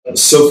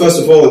So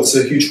first of all, it's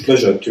a huge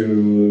pleasure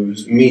to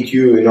meet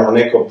you in our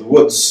neck of the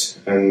woods,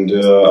 and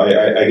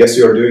I guess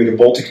you are doing a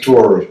Baltic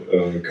tour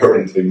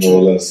currently, more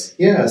or less.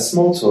 Yeah, a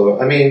small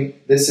tour. I mean,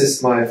 this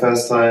is my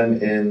first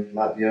time in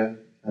Latvia,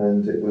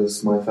 and it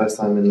was my first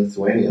time in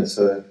Lithuania,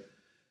 so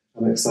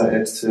I'm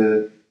excited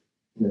to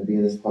be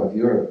in this part of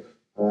Europe.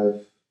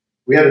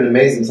 We had an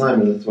amazing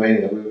time in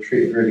Lithuania. We were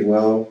treated really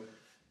well,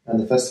 and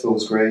the festival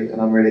was great,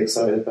 and I'm really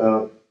excited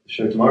about the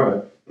show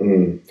tomorrow.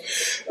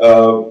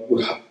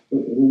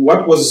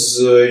 What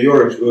was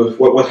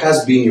what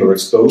has been your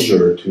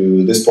exposure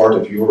to this part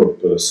of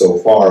Europe so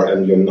far,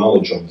 and your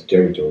knowledge of the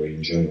territory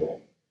in general?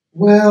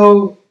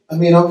 Well, I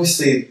mean,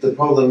 obviously, the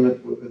problem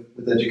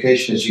with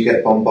education is you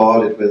get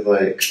bombarded with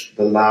like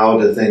the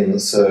louder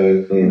things.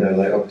 So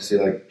like obviously,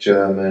 like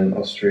German,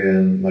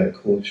 Austrian, like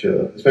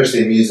culture,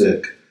 especially in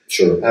music.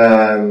 Sure.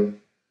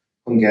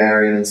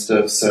 Hungarian and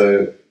stuff.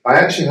 So I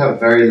actually have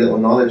very little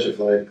knowledge of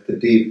like the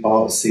deep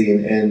art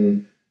scene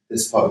in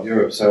this part of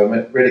Europe. So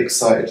I'm really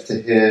excited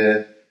to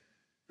hear,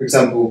 for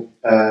example,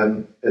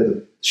 at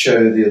the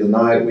show the other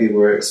night, we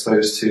were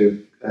exposed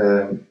to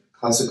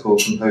classical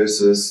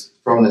composers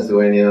from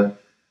Lithuania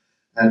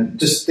and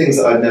just things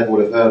that I never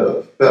would have heard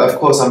of. But of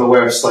course, I'm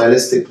aware of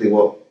stylistically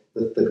what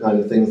the kind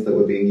of things that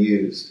were being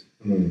used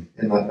in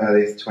like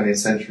early 20th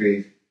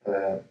century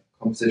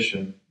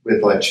composition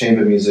with like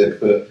chamber music.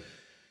 But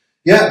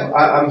yeah,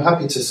 I'm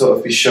happy to sort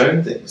of be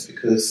shown things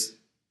because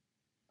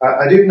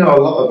I do know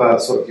a lot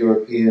about sort of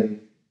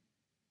European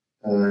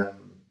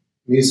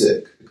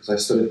music because I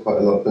studied quite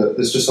a lot, but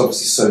there's just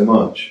obviously so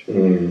much.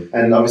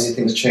 And obviously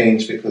things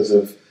change because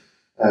of,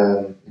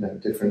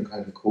 different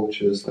kind of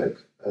cultures, like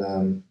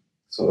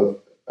sort of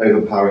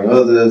overpowering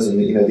others and,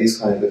 these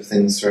kind of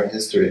things throughout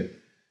history.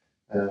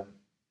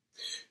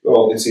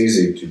 Well, it's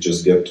easy to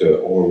just get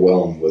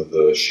overwhelmed with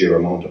the sheer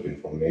amount of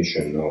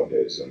information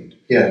nowadays, and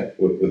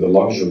with the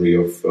luxury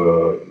of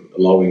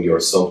allowing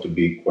yourself to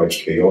be quite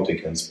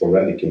chaotic and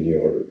sporadic in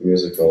your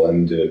musical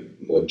and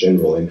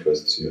general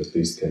interests, you at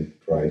least can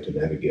try to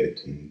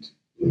navigate and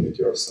limit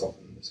yourself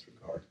in this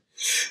regard.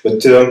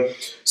 But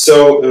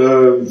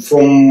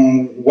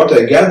from what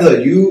I gather,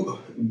 you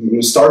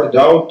started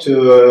out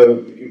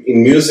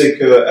in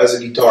music as a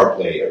guitar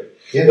player.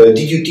 Yeah.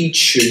 Did you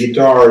teach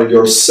guitar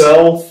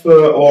yourself,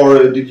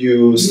 or did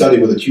you study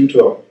with a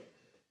tutor?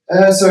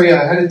 I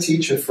had a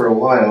teacher for a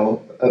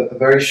while, a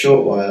very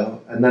short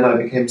while, and then I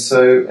became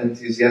so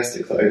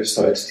enthusiastic that I just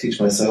started to teach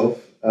myself,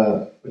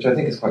 which I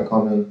think is quite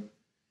common.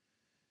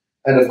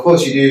 And of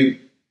course, you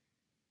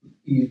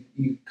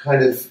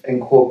kind of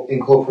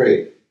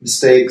incorporate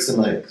mistakes and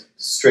like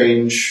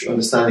strange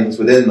understandings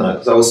within that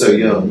because I was so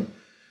young.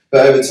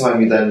 But over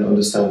time, you then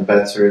understand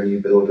better and you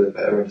build a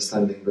better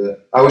understanding.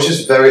 But I was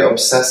just very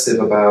obsessive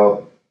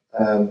about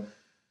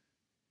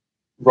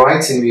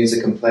writing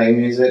music and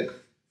playing music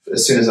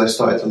as soon as I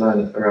started to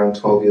learn around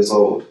 12 years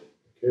old.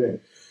 Okay.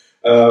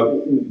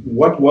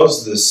 What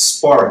was the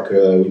spark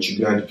which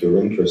ignited your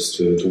interest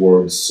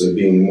towards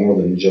being more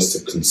than just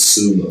a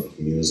consumer of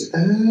music?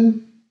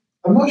 I'm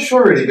not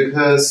sure really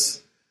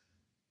because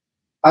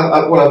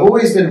I've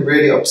always been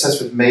really obsessed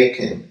with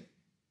making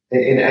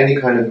in any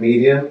kind of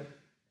medium.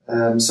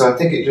 So I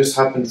think it just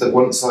happened that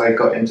once I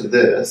got into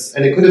this,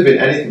 and it could have been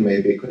anything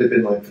maybe, it could have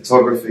been like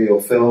photography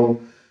or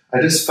film, I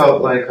just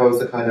felt like I was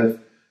the kind of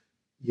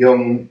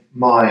young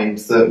mind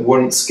that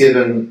once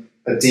given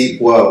a deep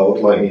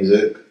world like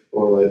music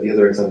or like the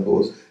other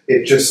examples,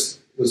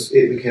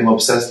 it became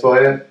obsessed by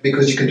it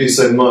because you can do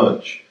so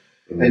much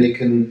and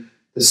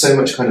there's so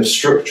much kind of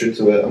structure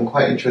to it. I'm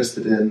quite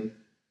interested in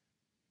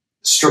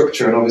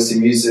structure, and obviously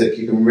music,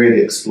 you can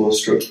really explore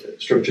structure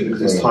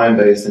because it's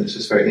time-based and it's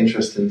just very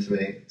interesting to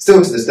me,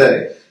 still to this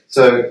day.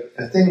 So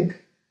I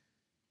think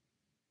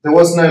there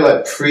was no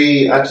like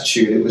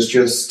pre-attitude, it was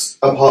just,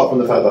 apart from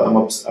the fact that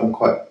I'm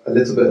quite a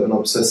little bit of an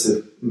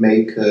obsessive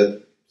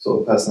maker sort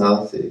of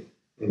personality.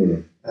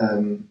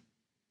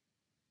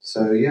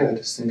 So yeah, I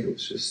just think it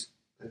was just,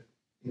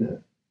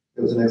 it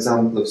was an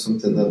example of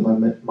something that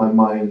my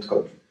mind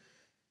got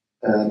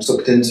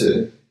sucked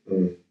into.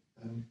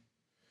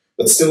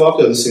 But still,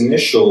 after this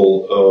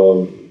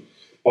initial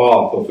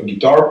path of a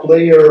guitar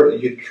player,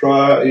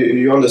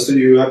 you understood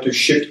you have to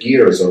shift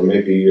gears or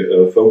maybe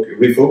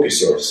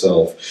refocus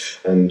yourself,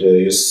 and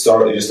you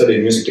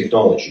studied music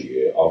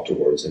technology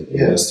afterwards in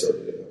Leicester.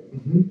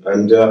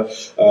 And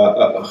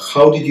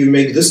how did you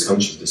make this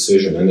conscious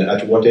decision, and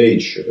at what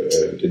age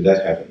did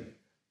that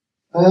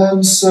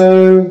happen?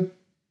 So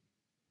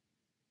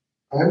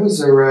I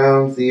was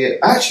around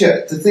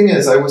actually, the thing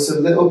is, I was a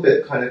little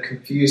bit kind of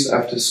confused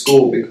after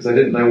school because I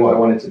didn't know what I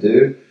wanted to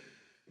do.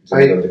 Is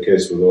that the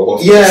case with all of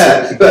us?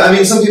 Yeah, but I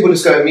mean, some people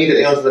just go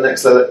immediately on to the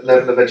next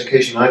level of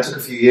education. I took a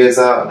few years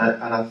out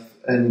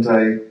and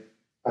I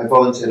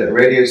volunteered at a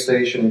radio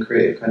station and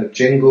created kind of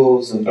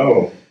jingles and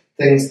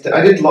things.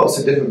 I did lots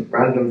of different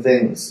random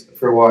things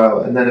for a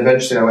while, and then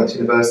eventually I went to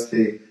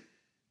university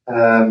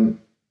around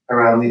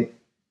the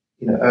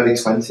early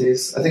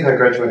 20s. I think I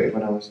graduated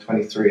when I was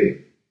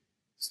 23.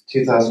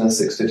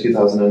 2006 to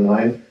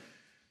 2009.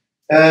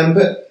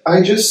 But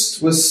I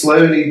just was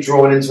slowly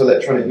drawn into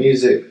electronic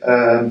music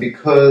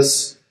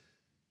because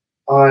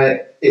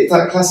it's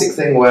that classic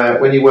thing where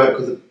when you work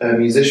with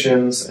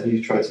musicians and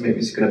you try to make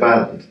music in a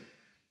band,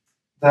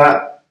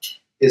 that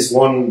is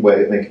one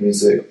way of making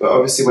music. But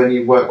obviously when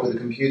you work with a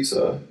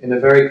computer in a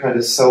very kind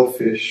of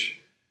selfish,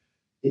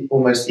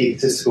 almost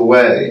egotistical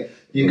way,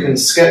 you can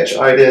sketch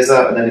ideas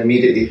out and then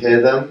immediately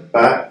hear them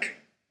back.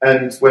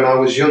 And when I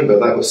was younger,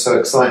 that was so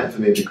exciting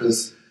for me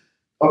because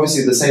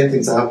obviously the same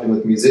things are happening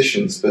with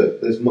musicians, but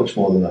there's much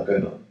more than that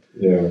going on.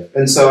 Yeah.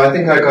 And so I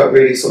think I got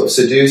really sort of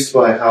seduced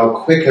by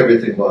how quick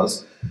everything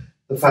was.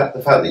 The fact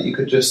that you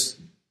could just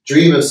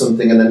dream of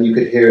something and then you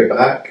could hear it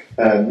back.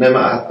 No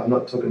matter, I'm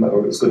not talking about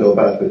whether it's good or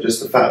bad, but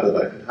just the fact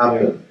that could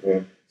happen.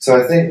 Yeah. So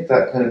I think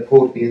that kind of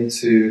pulled me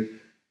into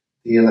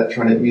the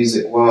electronic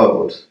music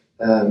world.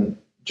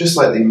 Just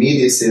like the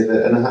immediacy of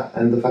it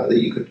and the fact that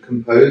you could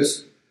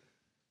compose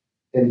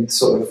in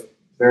sort of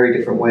very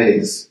different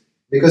ways.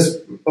 Because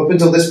up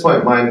until this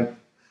point, my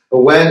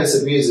awareness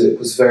of music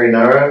was very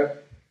narrow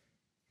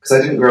because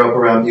I didn't grow up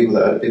around people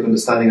that had a big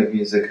understanding of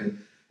music and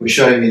were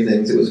showing me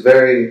things. It was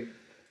very...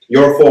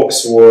 Your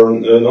folks were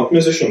not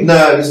musicians?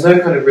 No, there's no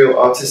kind of real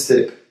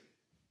artistic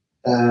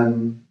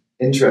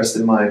interest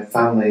in my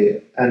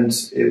family, and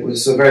it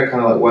was a very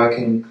kind of like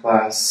working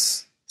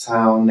class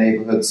town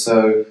neighborhood,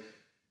 so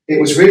it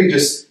was really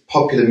just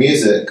popular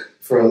music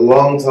for a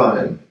long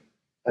time.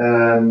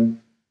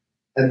 And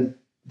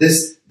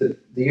the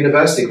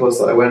university course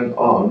that I went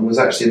on was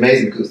actually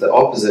amazing because it was the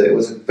opposite. It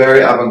was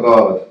very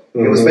avant-garde.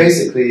 Mm-hmm. It was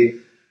basically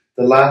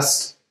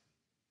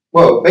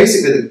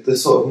the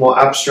sort of more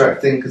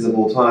abstract thinkers of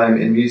all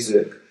time in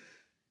music.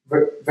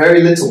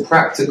 Very little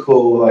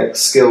practical like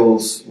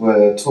skills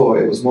were taught.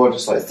 It was more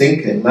just like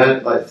thinking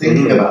about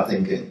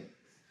thinking.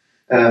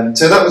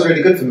 So that was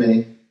really good for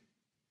me.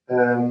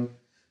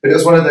 But it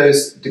was one of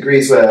those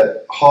degrees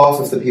where half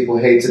of the people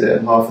hated it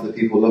and half of the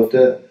people loved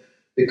it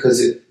because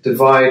it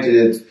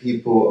divided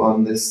people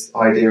on this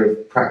idea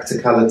of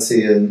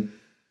practicality and,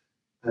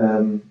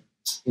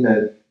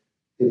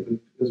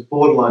 it was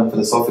borderline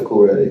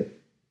philosophical, really.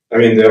 I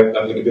mean, the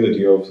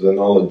applicability of the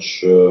knowledge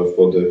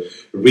for the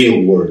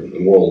real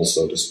world,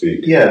 so to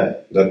speak. Yeah.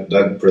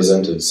 That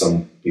presented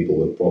some people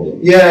with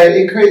problems. Yeah,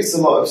 it creates a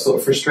lot of sort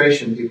of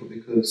frustration in people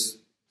because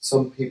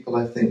some people,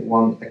 I think,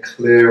 want a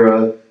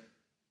clearer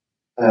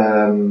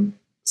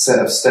set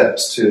of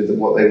steps to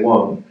what they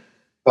want.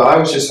 But I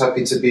was just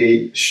happy to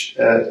be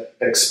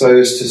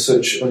exposed to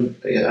such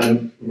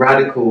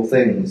radical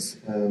things.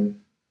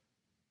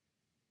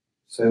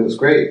 So it was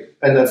great.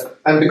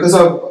 And because I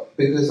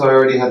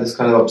already had this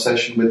kind of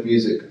obsession with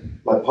music,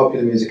 like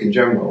popular music in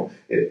general,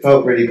 it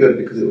felt really good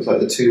because it was like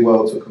the two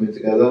worlds were coming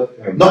together.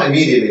 Yeah. Not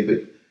immediately,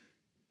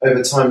 but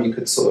over time you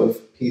could sort of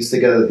piece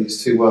together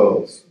these two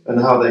worlds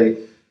and how they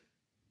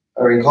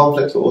are in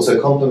conflict but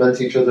also complement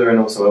each other, and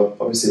also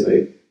obviously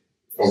they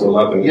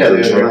overlap and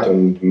interject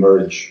and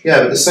merge.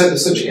 Yeah, but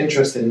there's such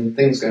interesting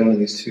things going on in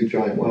these two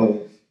giant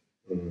worlds.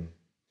 Mm-hmm.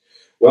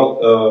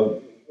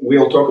 Well,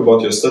 we'll talk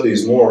about your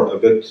studies more a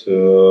bit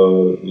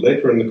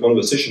later in the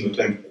conversation, but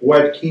I'm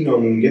quite keen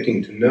on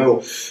getting to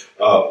know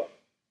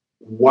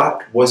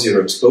what was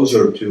your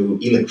exposure to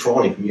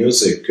electronic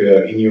music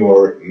in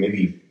your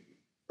maybe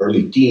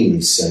early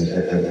teens and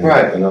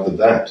after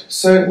that.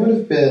 So it would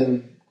have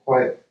been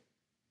quite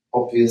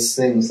obvious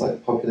things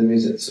like popular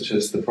music such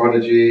as The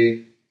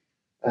Prodigy,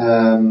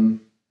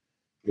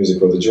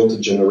 music of the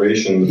Jilted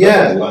Generation,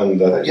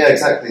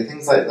 exactly,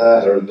 things like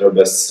that. They're their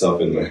best stuff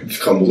in my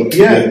humble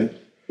opinion.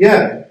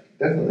 Yeah,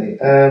 definitely.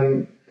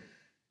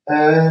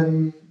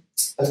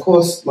 Of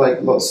course,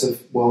 like lots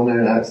of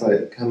well-known acts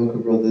like Chemical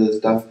Brothers,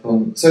 Daft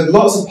Punk. So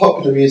lots of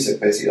popular music,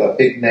 basically, like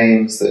big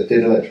names that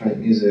did electronic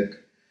music.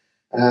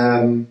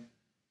 Some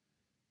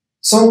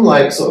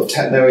like sort of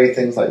techno-y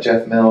things like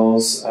Jeff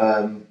Mills,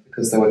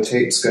 because there were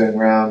tapes going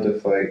around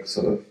of like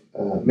sort of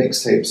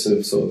mixtapes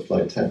of sort of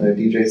like techno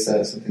DJ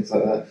sets and things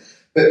like that.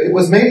 But it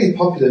was mainly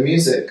popular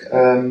music.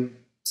 Trying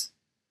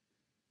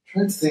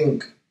to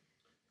think.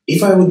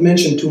 If I would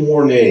mention two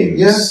more names,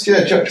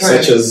 try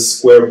such as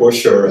Square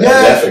Pusher and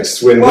FX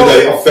Twin, would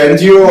I offend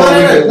you?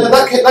 No,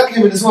 that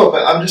came in as well.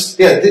 But I'm just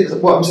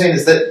what I'm saying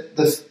is that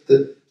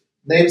the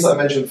names that I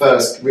mentioned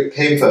first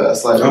came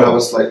first, like when I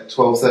was like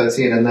 12,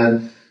 13, and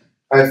then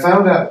I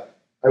found out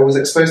I was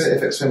exposed to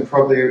FX Twin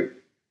probably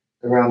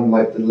around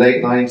like the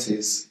late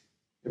 90s,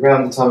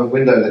 around the time of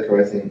Window Liquor,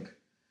 I think.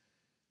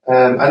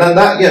 And then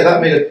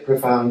that made a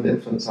profound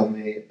influence on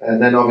me.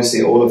 And then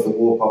obviously all of the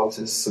warp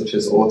artists such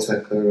as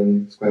Autechre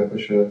and Square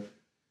Pusher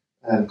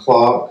and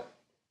Clark.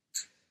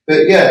 But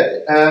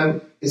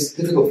it's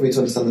difficult for me to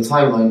understand the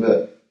timeline,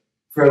 but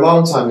for a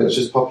long time it was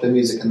just popular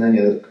music, and then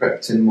it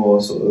crept in more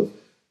sort of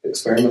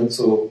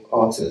experimental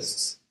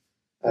artists.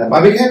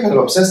 I became kind of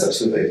obsessed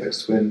actually with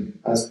Aphex Twin,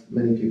 as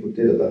many people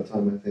did at that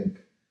time, I think.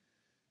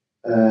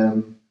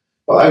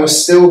 But I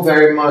was still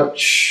very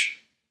much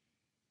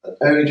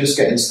only just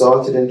getting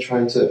started in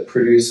trying to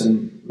produce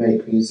and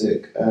make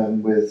music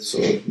with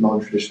sort of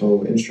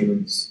non-traditional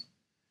instruments.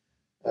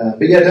 But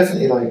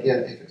definitely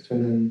Aphex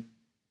Twin.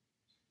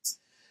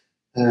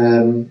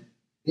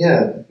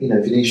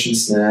 Venetian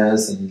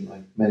snares and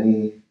like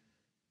many,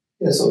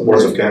 sort of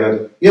Words of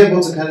Canada. Yeah,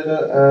 Words of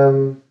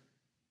Canada.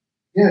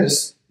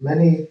 Just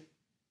many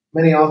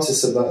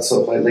artists of that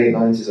sort of like late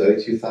 90s,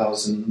 early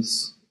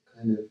 2000s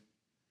kind of.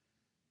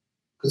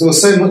 Because there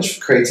was so much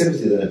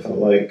creativity then, it felt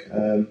like.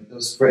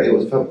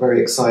 It felt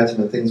very exciting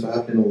and things were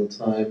happening all the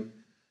time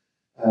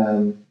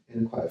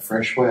in quite a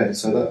fresh way.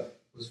 So that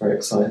was very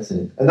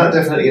exciting. And that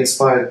definitely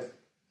inspired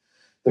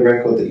the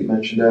record that you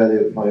mentioned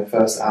earlier, my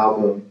first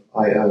album,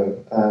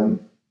 I.O.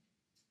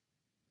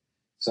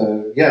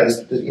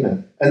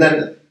 And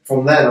then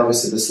from then,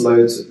 obviously, there's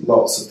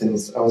lots of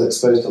things. I was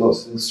exposed to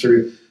lots of things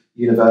through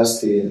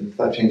university, and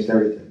that changed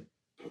everything.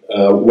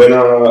 When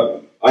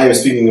I am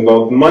speaking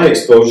about my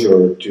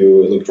exposure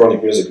to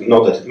electronic music,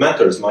 not that it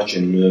matters much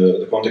in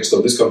the context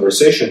of this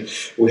conversation,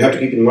 we have to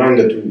keep in mind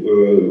that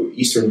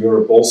Eastern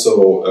Europe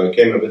also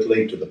came a bit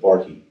late to the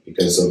party,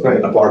 because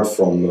apart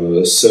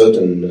from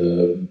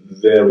certain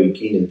very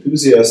keen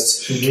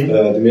enthusiasts,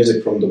 the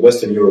music from the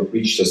Western Europe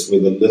reached us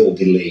with a little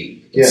delay,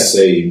 let's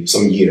say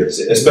some years,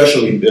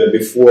 especially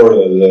before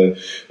the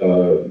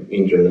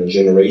internet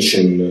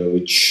generation,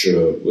 which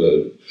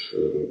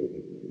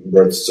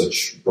birthed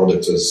such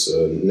products as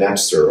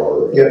Napster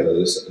or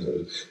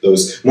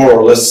those more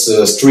or less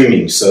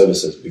streaming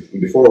services.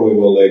 Before we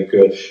were like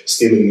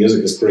stealing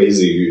music as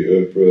crazy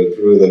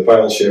through the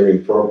file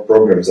sharing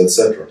programs,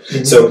 etc.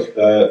 So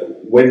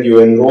when you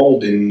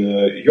enrolled in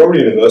your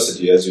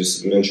university, as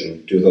you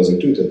mentioned,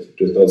 2002 to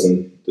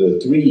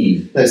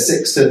 2003. No,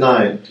 6 to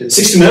 9.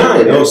 6 to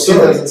 9. Oh,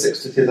 sorry.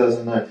 2006 to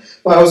 2009.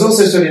 But I was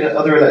also studying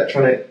other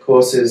electronic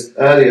courses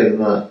earlier than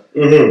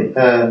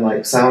that,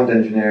 like sound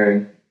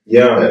engineering.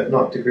 Yeah, but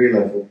not degree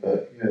level,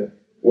 but yeah.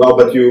 Well,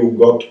 but you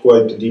got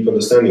quite a deep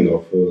understanding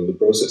of the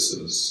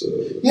processes.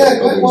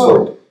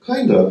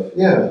 Kind of.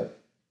 Yeah.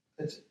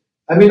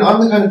 I'm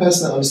the kind of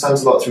person that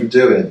understands a lot through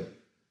doing.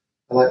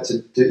 I like to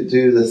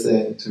do the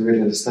thing to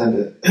really understand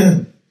it.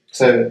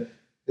 So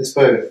it's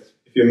both.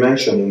 If you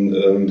mention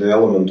the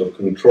element of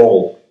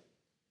control,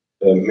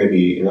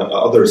 maybe in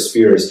other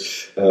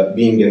spheres,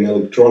 being an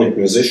electronic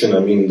musician,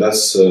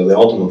 that's the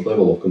ultimate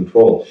level of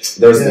control.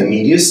 There's the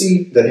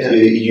immediacy that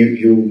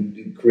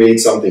you create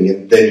something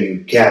and then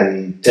you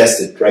can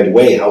test it right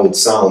away, how it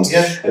sounds.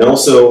 Yeah. And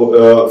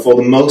also, for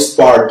the most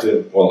part,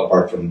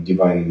 apart from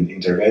divine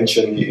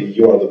intervention,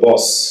 you are the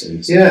boss.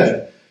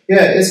 Yeah,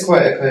 it's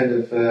quite a kind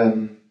of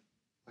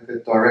like a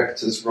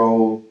director's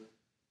role.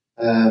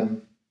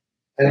 And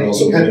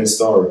also the main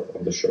star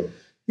of the show.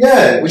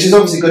 Yeah, which is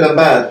obviously good and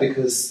bad,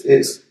 because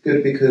it's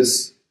good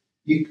because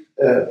you,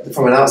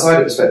 from an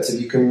outsider perspective,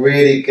 you can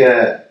really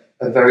get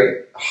a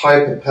very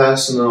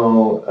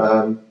hyper-personal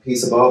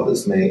piece of art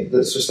that's made,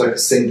 that's just like a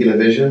singular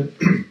vision.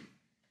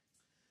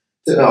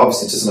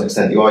 Obviously, to some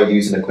extent, you are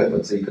using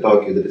equipment, so you could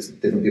argue that it's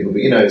different people,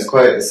 but it's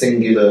quite a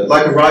singular,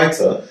 like a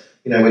writer,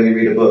 when you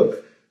read a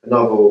book, a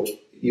novel,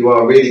 you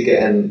are really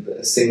getting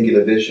a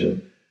singular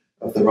vision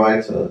of the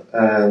writer.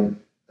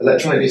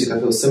 Electronic music, I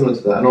feel, similar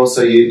to that, and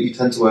also you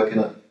tend to work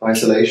in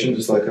isolation,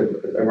 just like a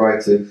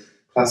writer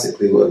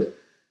classically would.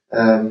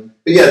 But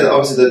yeah,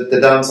 obviously the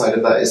downside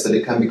of that is that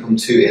it can become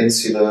too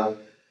insular,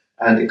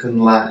 and it can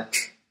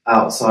lack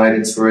outside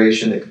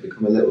inspiration. It can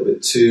become a little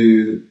bit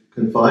too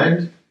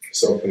confined,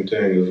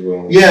 self-contained as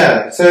well.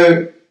 Yeah,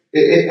 so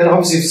and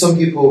obviously some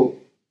people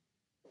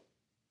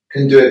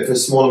can do it for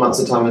small amounts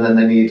of time, and then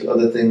they need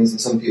other things.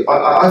 And some people,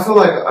 I feel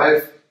like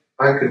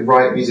I could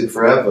write music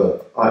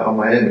forever on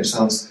my own, which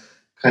sounds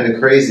kind of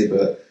crazy,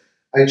 but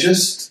I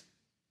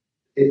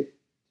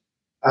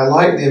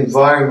like the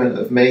environment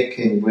of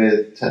making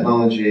with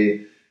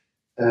technology,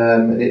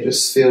 and it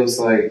just feels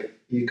like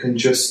you can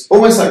just,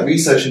 almost like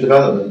research and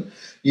development,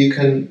 you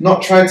can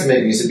not try to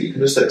make music, but you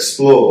can just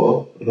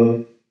explore,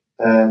 and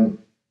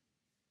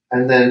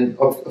then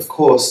of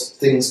course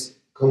things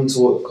come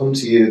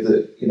to you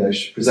that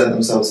should present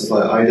themselves as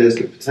like ideas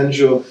with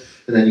potential,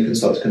 and then you can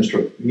start to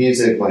construct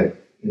music like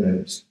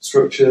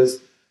structures.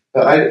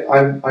 But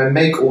I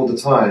make all the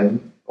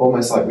time,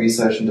 almost like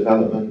research and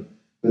development,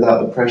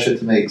 without the pressure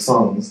to make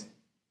songs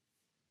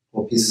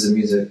or pieces of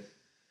music.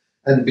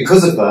 And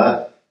because of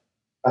that,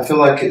 I feel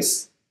like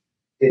it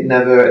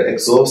never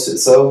exhausts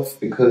itself,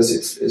 because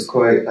it's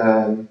quite,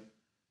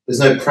 there's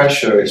no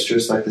pressure, it's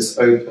just like this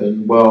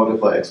open world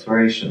of like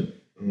exploration.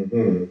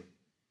 Mm-hmm.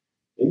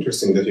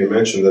 Interesting that you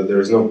mentioned that there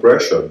is no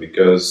pressure,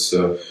 because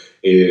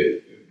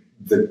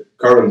the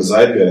current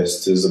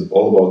zeitgeist is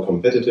all about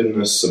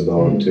competitiveness,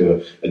 about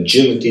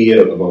agility,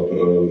 about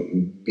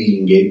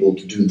being able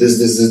to do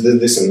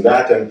this and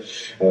that. And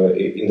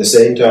in the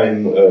same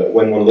time,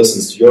 when one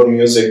listens to your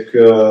music,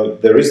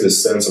 there is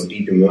this sense of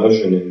deep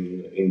immersion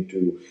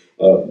into,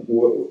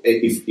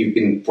 if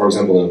in, for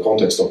example, in the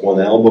context of one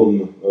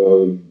album,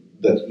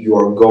 that you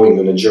are going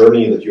on a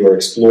journey, that you are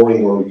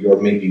exploring, or you are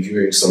maybe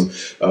viewing some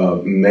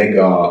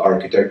mega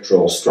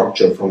architectural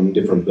structure from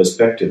different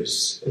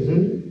perspectives,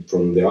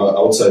 from the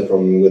outside,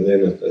 from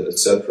within,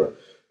 etc.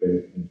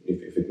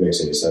 If it makes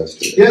any sense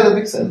to you. Yeah, that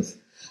makes sense.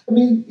 I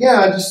mean,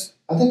 I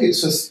think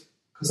it's just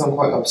because I'm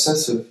quite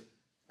obsessive.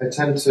 I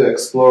tend to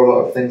explore a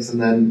lot of things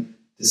and then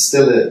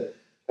distill it.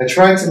 I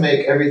try to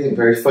make everything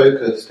very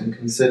focused and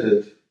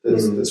considered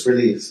that's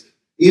released.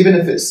 Even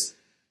if it's,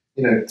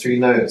 3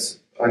 notes,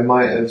 I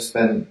might have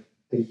spent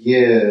a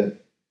year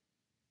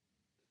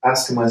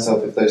asking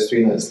myself if those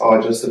 3 notes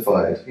are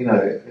justified,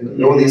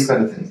 and all these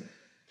kind of things.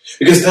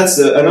 Because that's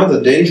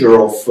another danger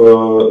of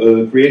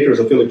creators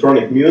of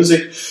electronic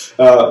music.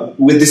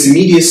 With this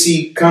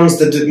immediacy comes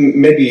the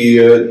maybe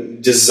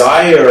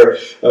desire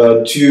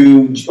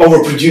to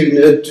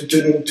overproduce,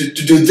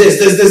 to do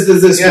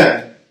this.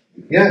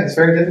 Yeah, it's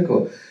very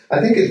difficult. I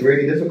think it's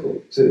really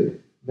difficult to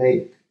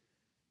make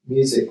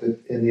music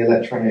in the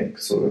electronic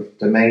sort of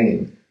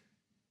domain.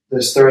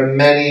 There are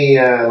many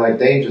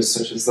dangers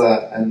such as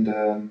that,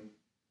 and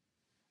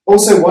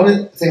also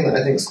one thing that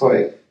I think is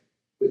quite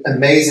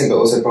amazing but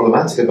also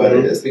problematic about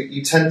it is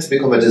you tend to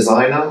become a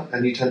designer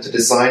and you tend to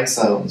design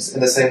sounds in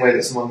the same way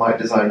that someone might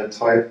design a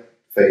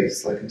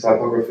typeface, like in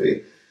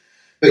typography.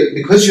 But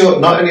because you're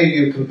not only are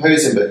you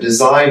composing but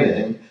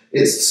designing,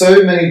 it's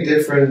so many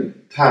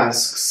different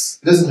tasks.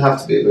 It doesn't have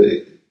to be,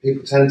 but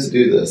people tend to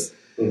do this.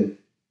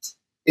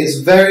 It's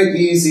very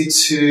easy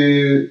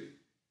to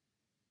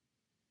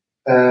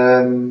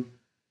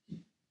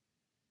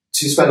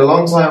spend a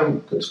long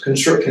time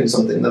constructing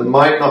something that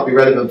might not be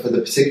relevant for the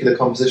particular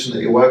composition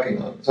that you're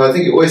working on. So I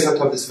think you always have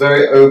to have this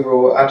very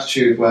overall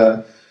attitude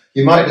where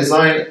you might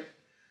design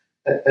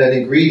an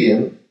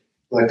ingredient,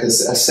 like a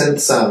synth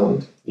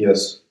sound,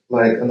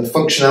 and the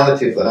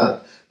functionality of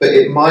that, but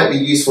it might be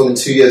useful in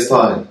 2 years'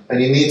 time,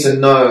 and you need to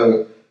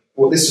know.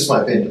 Well, this is just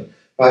my opinion,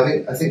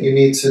 but I think you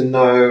need to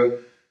know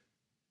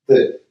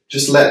that.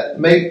 Just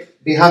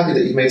be happy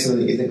that you've made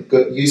something that you think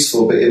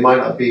useful, but it might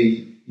not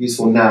be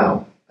useful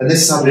now. And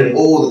this is happening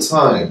all the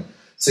time.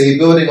 So you're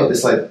building up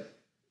this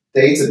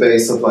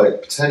database of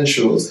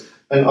potentials.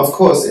 And of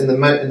course, in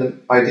the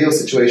ideal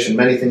situation,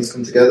 many things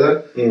come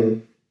together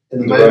in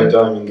the right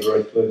time, in the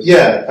right place.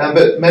 Yeah,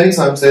 but many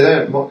times they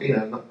don't.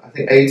 I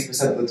think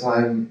 80% of the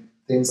time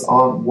things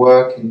aren't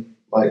working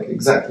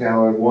exactly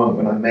how I want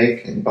when I'm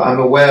making. But I'm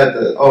aware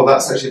that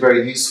that's actually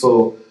very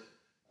useful.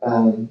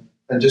 And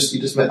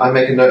I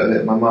make a note of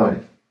it in my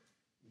mind.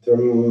 There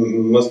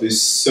must be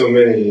so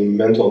many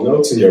mental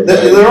notes in your brain.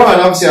 There are,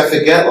 and obviously I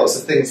forget lots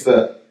of things,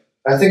 but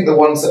I think the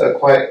ones that are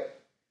quite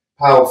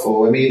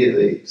powerful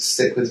immediately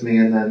stick with me,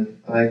 and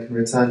then I can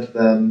return to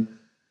them.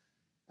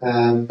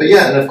 But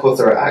yeah, and of course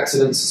there are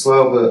accidents as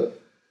well.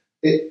 But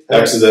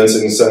accidents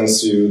in the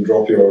sense you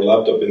drop your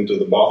laptop into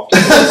the bathtub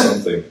or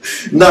something.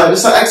 No,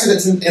 just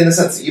accidents in the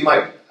sense that you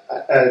might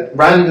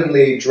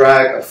randomly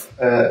drag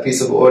a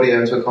piece of audio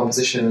into a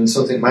composition and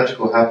something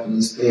magical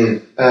happens.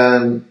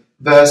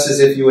 Versus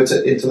if you were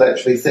to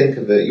intellectually think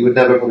of it, you would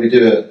never probably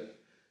do it.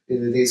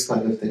 These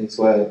kind of things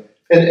where,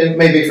 and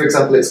maybe for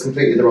example, it's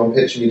completely the wrong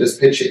pitch and you just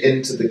pitch it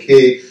into the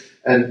key,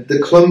 and the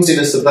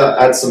clumsiness of that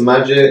adds some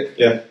magic.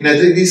 Yeah.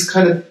 These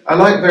kind of, I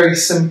like very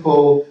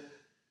simple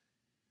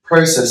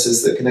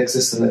processes that can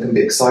exist and that can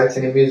be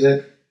exciting in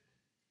music.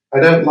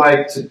 I don't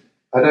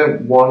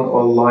want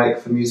or like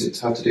for music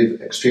to have to do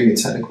extremely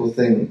technical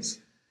things.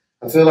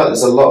 I feel like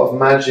there's a lot of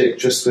magic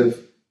just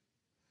with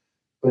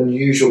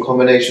unusual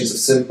combinations of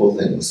simple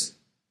things,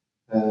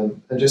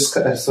 and just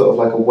a sort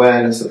of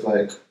awareness of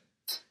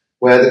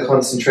where the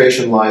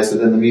concentration lies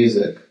within the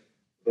music.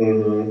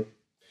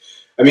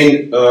 I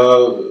mean,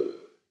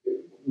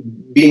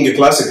 being a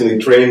classically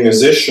trained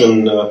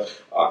musician,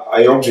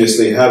 I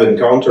obviously have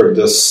encountered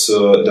this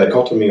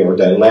dichotomy or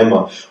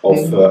dilemma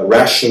of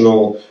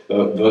rational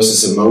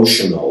versus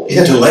emotional,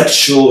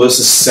 intellectual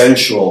versus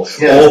sensual,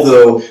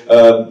 although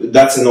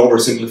that's an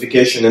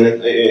oversimplification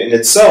in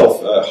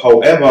itself.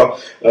 However,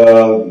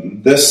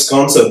 this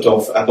concept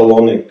of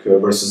Apollonic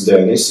versus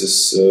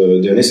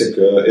Dionysic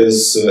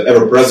is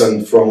ever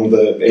present from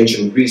the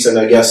ancient Greece, and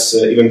I guess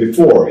even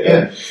before.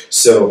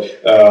 So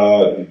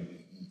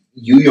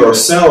you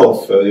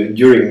yourself,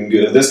 during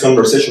this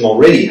conversation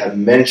already have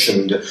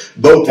mentioned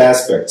both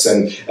aspects,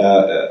 and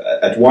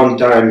at one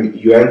time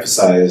you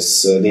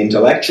emphasize the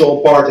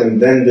intellectual part,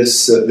 and then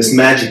this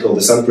magical,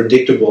 this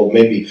unpredictable,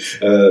 maybe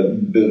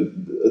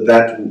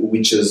that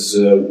which is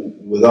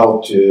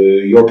without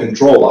your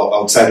control,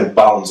 outside of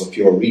bounds of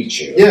your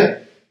reach.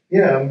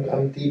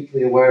 I'm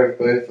deeply aware of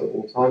both at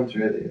all times,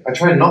 really. I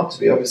try not to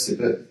be, obviously,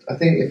 but I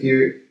think if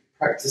you're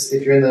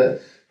in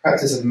the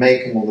practice of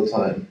making all the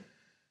time,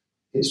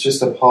 it's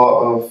just a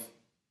part of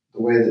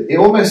the way that it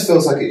almost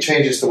feels like it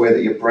changes the way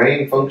that your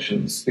brain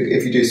functions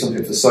if you do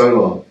something for so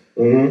long.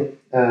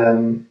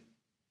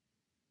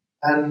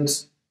 And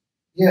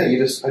yeah, you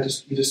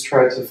just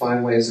try to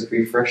find ways of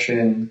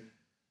refreshing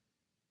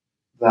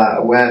that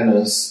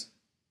awareness.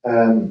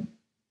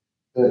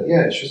 But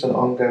yeah, it's just an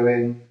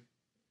ongoing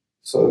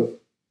sort of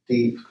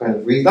deep kind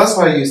of that's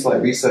why I use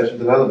research and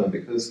development,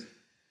 because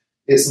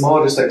it's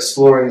more just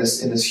exploring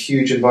this in this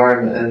huge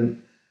environment,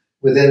 and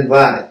within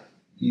that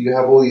you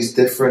have all these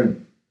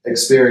different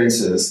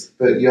experiences,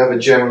 but you have a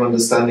general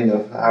understanding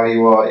of how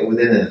you are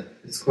within it.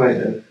 It's quite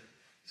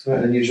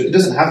unusual. It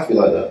doesn't have to be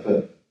like that,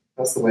 but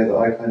that's the way that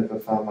I kind of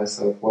have found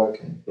myself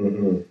working.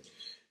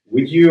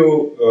 Would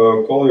you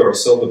call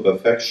yourself a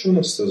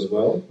perfectionist as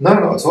well? No,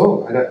 not at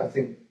all. I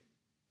think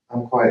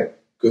I'm quite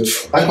good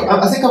for you.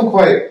 I think I'm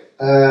quite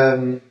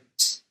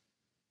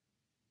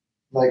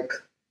like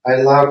I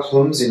allow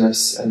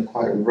clumsiness and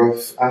quite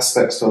rough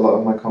aspects to a lot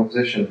of my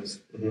compositions,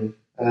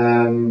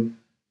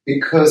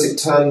 because it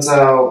turns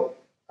out,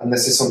 and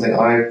this is something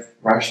I've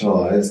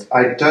rationalized,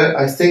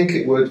 I think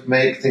it would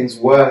make things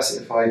worse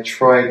if I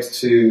tried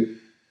to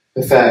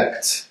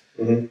perfect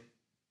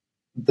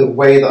the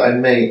way that I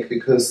make,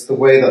 because the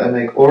way that I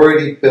make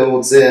already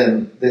builds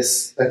in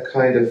a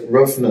kind of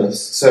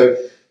roughness. So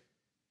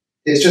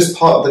it's just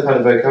part of the kind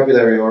of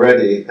vocabulary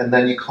already, and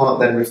then you can't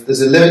then.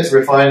 There's a limit to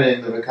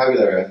refining the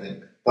vocabulary, I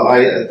think,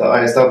 that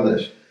I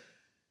establish.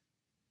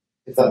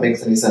 If that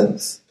makes any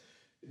sense.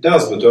 It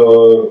does, but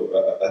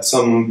at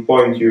some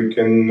point you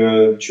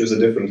can choose a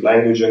different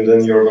language, and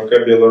then your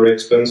vocabulary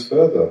expands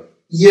further.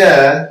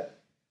 Yeah,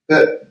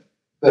 but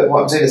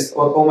what I'm saying is,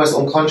 almost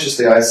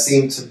unconsciously, I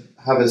seem to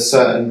have a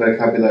certain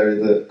vocabulary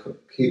that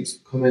keeps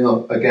coming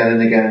up again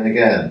and again and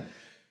again.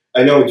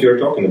 I know what you're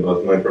talking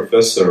about. My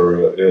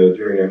professor,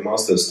 during a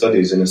master's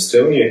studies in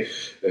Estonia,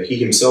 he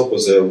himself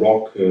was a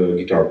rock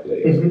guitar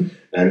player.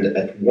 And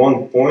at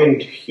one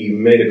point, he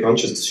made a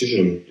conscious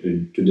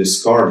decision to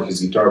discard his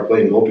guitar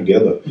playing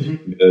altogether,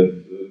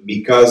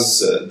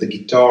 because the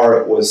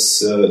guitar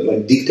was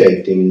like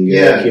dictating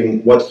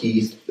him what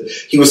he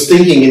was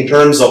thinking in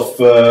terms of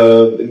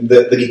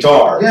the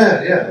guitar.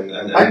 Yeah.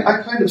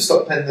 I kind of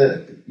stopped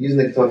using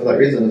the guitar for that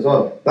reason as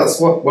well. That's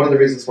one of the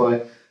reasons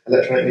why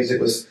electronic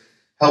music was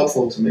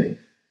helpful to me,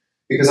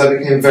 because I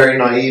became very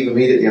naive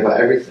immediately about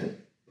everything.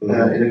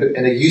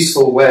 In a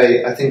useful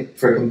way, I think,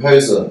 for a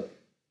composer,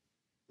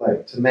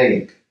 like to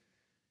make,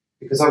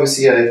 because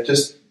obviously,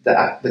 just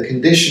the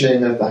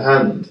conditioning of the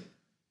hand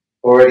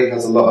already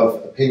has a lot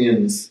of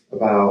opinions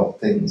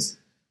about things.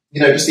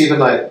 Just even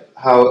like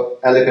how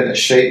elegant a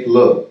shape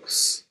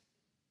looks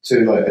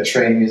to like a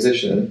trained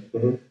musician,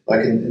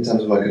 like in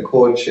terms of like a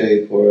chord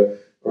shape or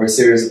a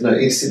series of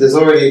notes. You see, there's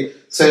already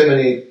so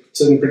many.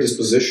 Certain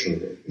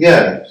predisposition.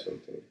 Yeah.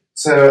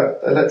 So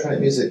electronic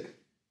music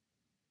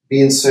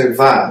being so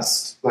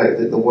vast, like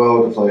the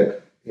world of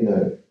like,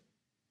 it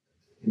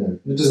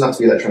doesn't have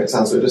to be electronic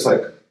sounds, but just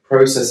like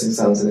processing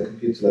sounds in a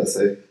computer, let's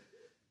say,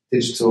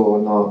 digital or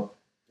not.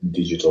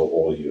 Digital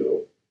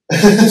audio.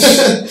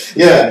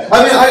 Yeah.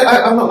 I mean,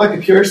 I'm not like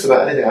a purist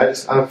about anything.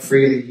 I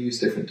freely use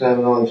different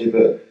terminology,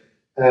 but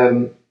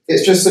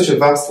it's just such a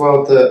vast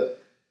world that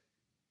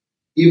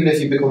even if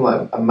you become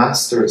like a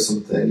master at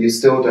something,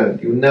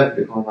 you'll never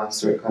become a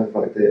master at kind of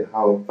like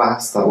how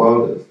vast that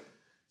world is.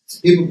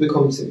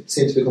 People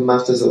seem to become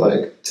masters at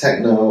like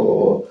techno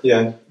or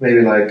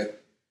maybe like,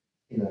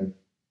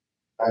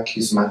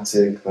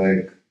 acousmatic,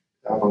 like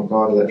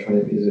avant-garde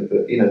electronic music,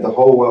 but the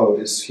whole world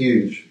is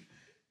huge.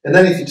 And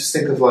then if you just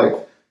think of like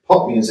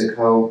pop music,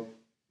 how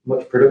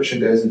much production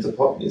goes into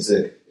pop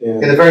music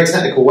in a very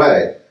technical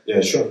way.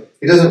 Yeah, sure.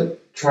 It doesn't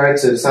try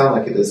to sound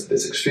like it is, but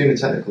it's extremely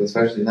technical,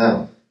 especially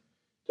now.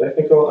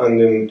 Technical, and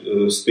then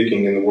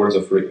speaking in the words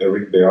of Rick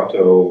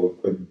Beato,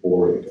 quite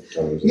boring at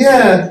times.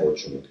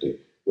 Unfortunately,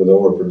 with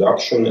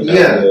overproduction and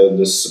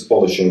this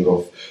polishing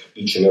of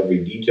each and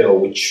every detail,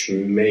 which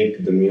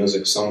make the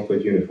music sound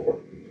quite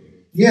uniform.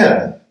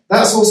 Yeah,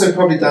 that's also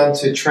probably down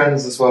to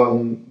trends as well,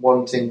 and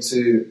wanting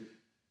to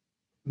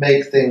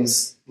make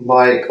things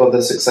like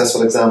other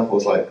successful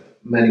examples, like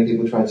many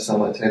people trying to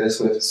sound like Taylor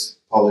Swift's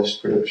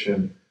polished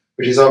production,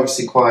 which is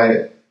obviously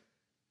quite.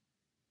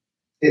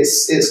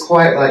 It's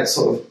quite like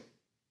sort of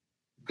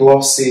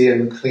glossy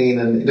and clean,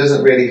 and it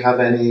doesn't really have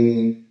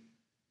anything.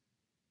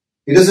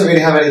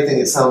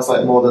 It sounds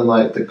like more than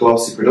like the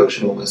glossy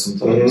production almost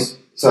sometimes.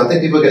 So I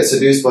think people get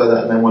seduced by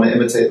that and then want to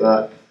imitate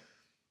that.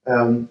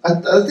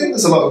 I think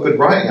there's a lot of good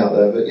writing out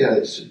there, but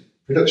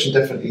production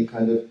definitely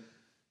kind of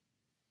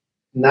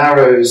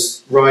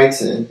narrows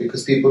writing,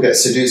 because people get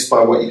seduced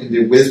by what you can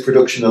do with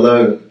production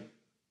alone,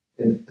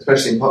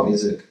 especially in pop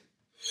music.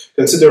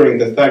 Considering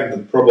the fact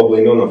that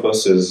probably none of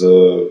us is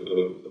a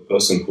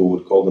person who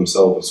would call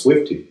themselves a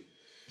Swiftie,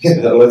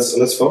 let's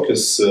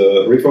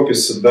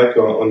refocus back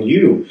on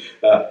you.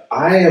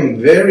 I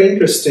am very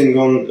interested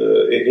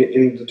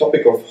in the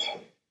topic of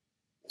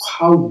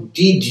how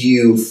did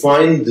you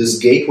find this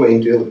gateway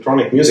into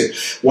electronic music?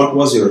 What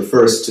was your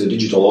first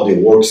digital audio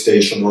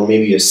workstation, or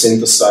maybe a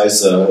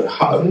synthesizer?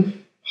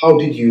 How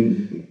did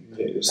you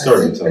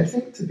start it? I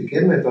think to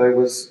begin with, I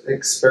was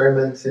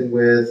experimenting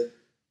with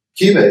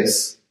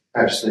Cubase,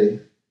 actually,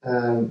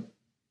 a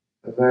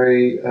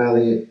very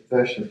early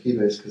version of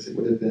Cubase, because it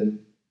would have been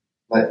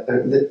like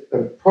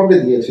probably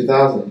the year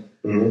 2000.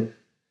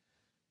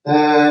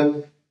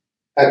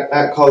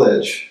 At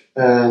college,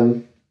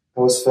 I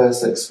was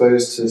first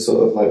exposed to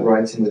sort of like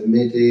writing with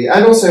MIDI,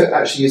 and also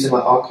actually using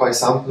like archive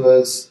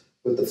samplers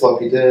with the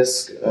floppy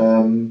disk. But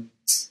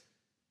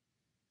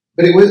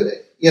it was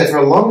for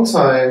a long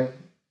time.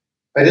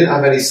 I didn't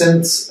have any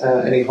synths,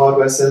 any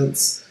hardware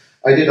synths.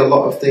 I did a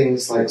lot of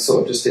things like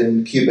sort of just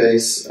in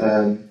Cubase,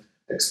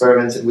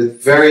 experimented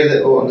with very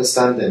little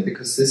understanding,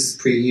 because this is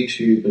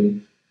pre-YouTube,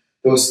 and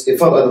it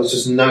felt like there was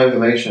just no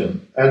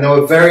information, and there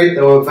were very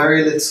little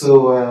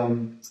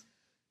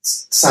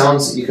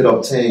sounds that you could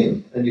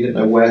obtain, and you didn't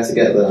know where to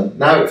get them.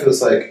 Now it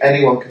feels like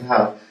anyone can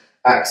have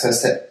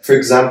access to, for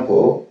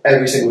example,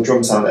 every single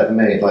drum sound ever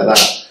made, like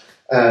that.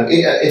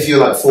 If you're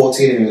like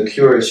 14 and you're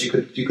curious, you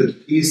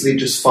could easily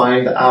just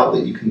find out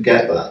that you can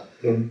get that.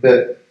 Mm-hmm.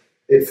 But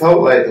it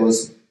felt like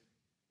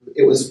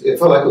it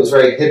felt like it was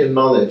very hidden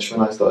knowledge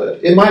when I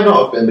started. It might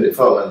not have been, but it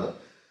felt like that.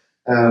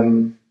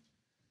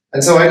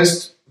 And so I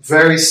just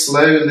very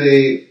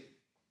slowly,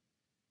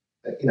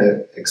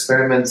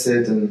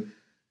 experimented, and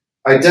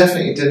I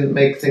definitely didn't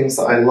make things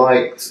that I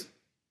liked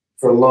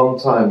for a long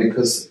time,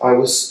 because I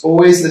was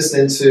always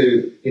listening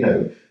to,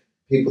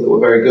 people that were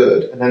very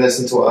good, and then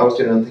listening to what I was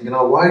doing and thinking,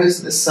 oh, why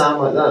doesn't this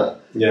sound like that?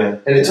 Yeah.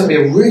 And it took me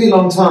a really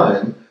long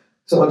time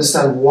to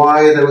understand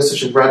why there was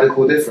such a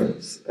radical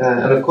difference.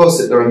 And of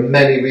course, there are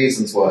many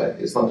reasons why.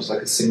 It's not just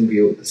like a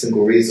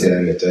single reason.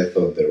 Damn it, I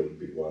thought there would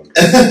be one.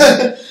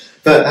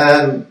 But,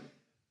 and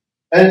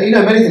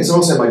many things,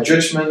 also my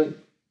judgment,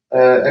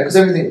 because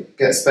everything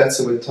gets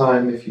better with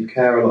time if you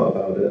care a lot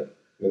about it.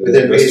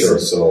 Within reason.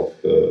 Yourself,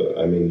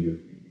 you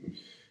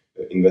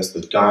invest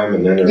the time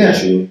and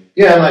energy.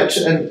 Yeah,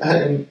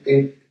 and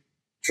in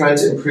trying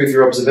to improve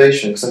your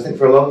observation, because I think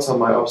for a long time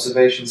my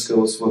observation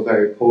skills were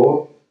very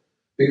poor,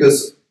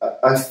 because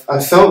I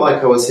felt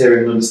like I was hearing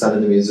and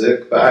understanding the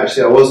music, but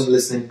actually I wasn't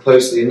listening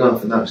closely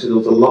enough, and actually there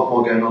was a lot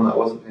more going on that I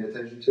wasn't paying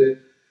attention to.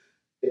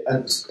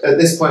 And at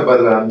this point, by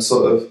the way, I'm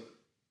sort of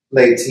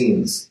late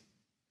teens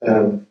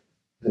at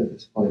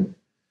this point.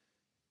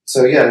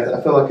 So yeah,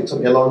 I feel like it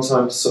took me a long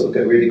time to sort of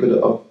get really good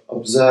at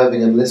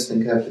observing and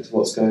listening carefully to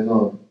what's going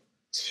on.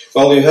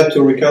 Well, you had to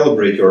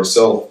recalibrate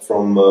yourself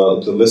from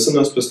the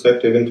listener's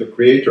perspective into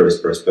creator's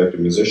perspective,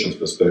 musician's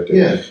perspective.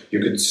 Yeah. You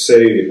could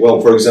say,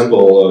 well, for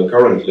example,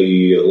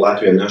 currently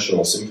Latvian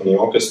National Symphony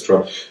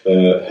Orchestra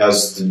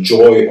has the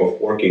joy of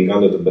working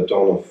under the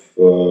baton of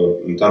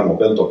Tarmo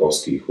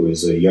Peltokoski, who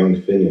is a young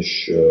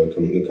Finnish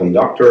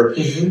conductor,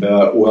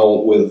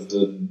 with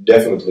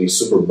definitely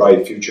super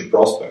bright future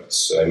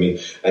prospects.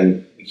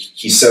 And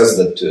he says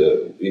that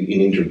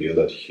in interview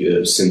that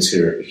since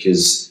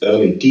his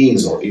early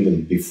teens, or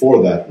even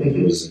before that, when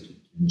he was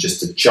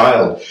just a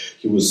child,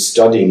 he was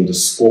studying the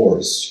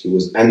scores, he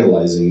was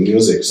analyzing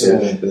music. So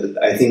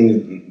I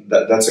think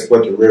that's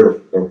quite a rare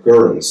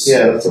occurrence.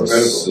 Yeah, that's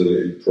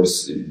incredible. For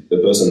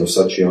a person of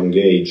such a young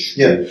age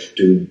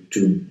to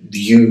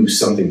view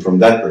something from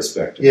that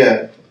perspective.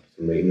 Yeah.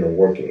 From the inner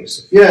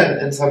workings. Yeah,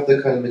 and to have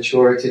the kind of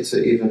maturity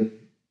to even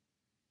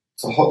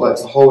to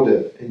hold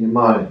it in your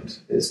mind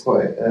is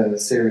quite a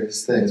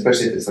serious thing,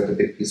 especially if it's like a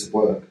big piece of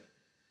work.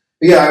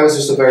 But yeah, it was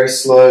just a very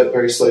slow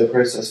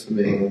process for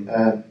me.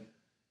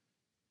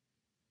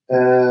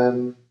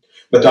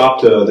 But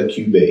after the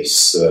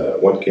Cubase,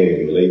 what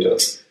came later?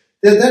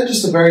 Then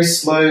just a very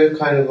slow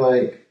kind of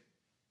like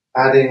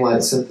adding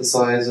like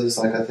synthesizers.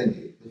 Like I think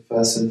the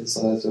first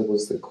synthesizer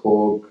was the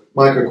Korg,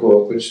 Micro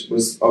Korg, which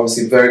was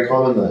obviously very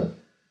common then.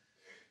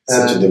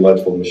 Such a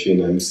delightful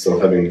machine. I'm still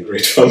having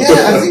great fun.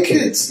 Yeah, I think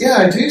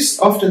I do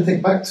often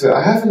think back to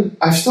it.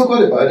 I've still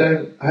got it, but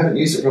I haven't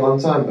used it for a long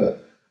time.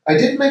 But I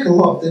did make a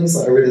lot of things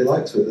that I really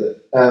liked with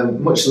it.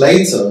 Much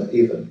later,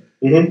 even.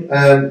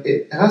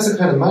 It has a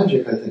kind of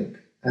magic, I think,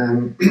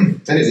 and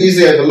it's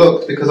easily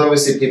overlooked because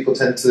obviously people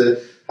tend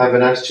to have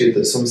an attitude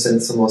that some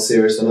synths are more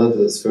serious than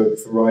others for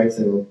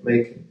writing or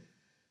making.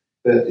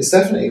 But it's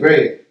definitely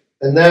great.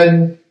 And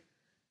then,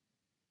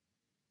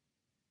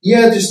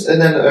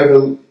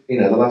 over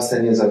the last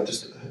 10 years, I've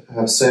just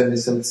have so many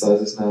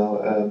synthesizers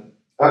now.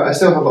 I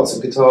still have lots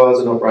of guitars,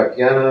 an upright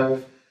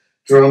piano,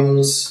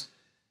 drums,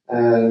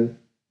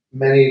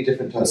 many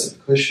different types of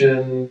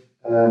percussion.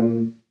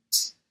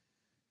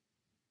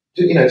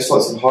 Just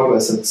lots of hardware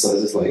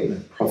synthesizers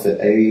like Prophet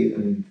 8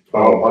 and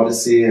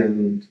Odyssey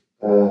and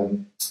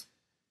the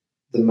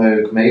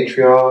Moog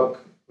Matriarch,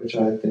 which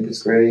I think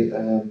is great.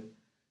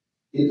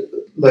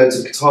 Loads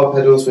of guitar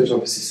pedals, which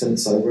obviously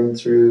synths I run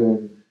through,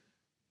 and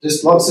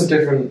just lots of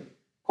different,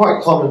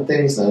 quite common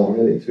things now,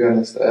 really, to be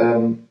honest.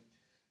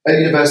 At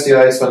university,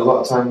 I spent a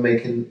lot of time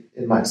making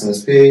in Max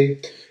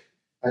MSP.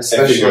 I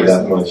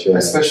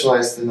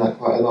specialised in that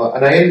quite a lot.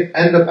 And I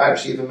ended up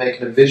actually even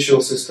making a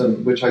visual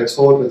system, which I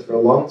toured with for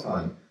a long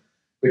time,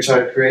 which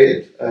I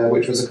created,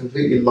 which was a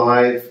completely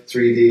live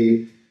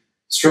 3D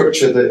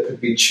structure that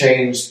could be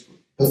changed,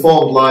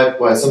 performed live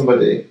by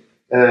somebody.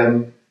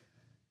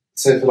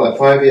 So for like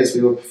 5 years,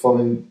 we were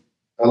performing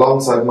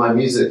alongside my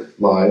music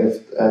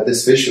live,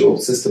 this visual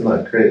system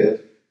that I created.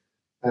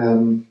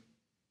 And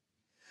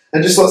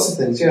just lots of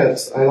things,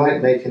 I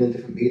like making in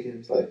different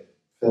mediums, like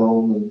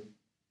film and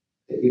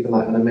even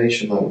like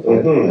animation,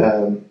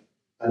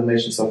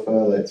 animation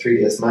software like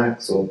 3ds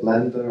Max or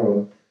Blender,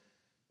 or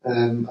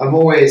I'm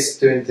always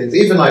doing things.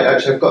 Even like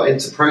actually, I've got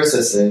into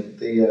processing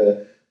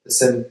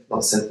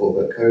not simple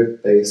but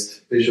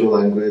code-based visual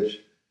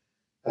language,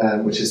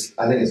 which is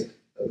I think it's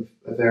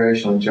a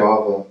variation on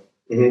Java.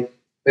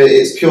 But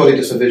it's purely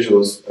just for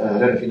visuals. I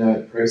don't know if you know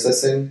it,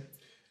 processing.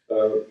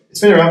 It's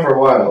been around for a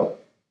while.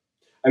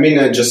 I mean,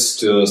 I just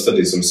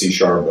studied some C#,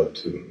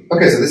 but...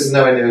 Okay, so this is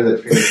nowhere near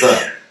electronic as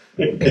that.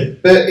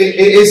 But it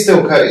is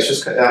still code, it's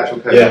just actual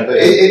code. Yeah, but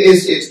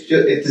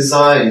it's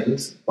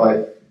designed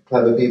by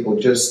clever people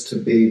just to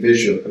be a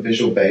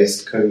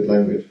visual-based code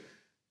language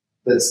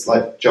that's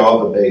like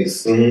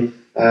Java-based. And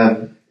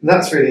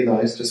that's really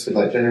nice, just for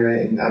like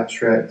generating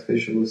abstract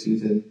visuals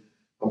using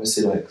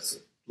obviously like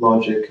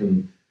logic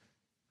and,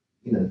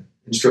 you know,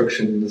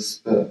 instructions.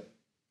 But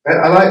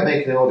I like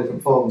making it in all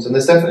different forms, and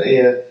there's definitely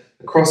a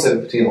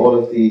crossover between all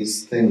of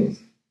these things.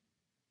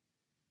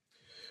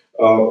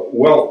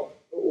 Well,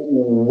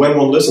 when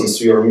one listens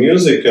to your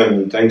music,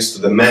 and thanks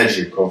to the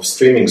magic of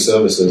streaming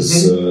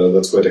services,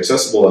 that's quite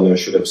accessible, and I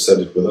should have said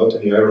it without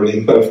any irony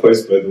in my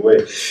voice, by the way,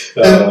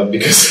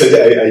 because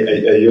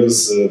I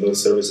use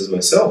those services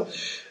myself.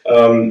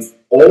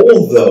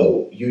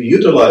 Although you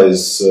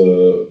utilize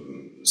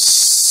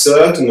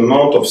certain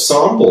amount of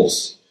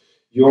samples,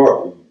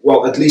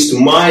 well, at least to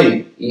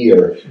my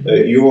ear,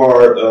 you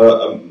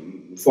are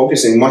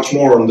focusing much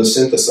more on the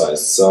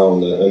synthesized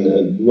sound.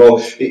 And well,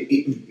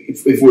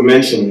 if we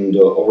mentioned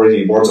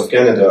already Boards of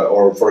Canada,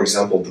 or for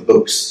example the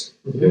books,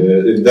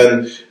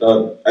 then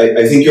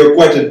I think you're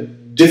quite a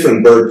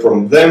different bird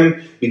from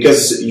them,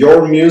 because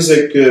your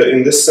music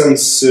in this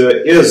sense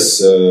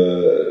is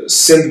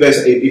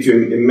synth-based. If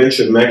you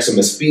mention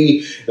Maximus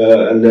P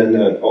and then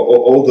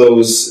all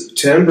those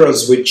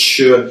timbres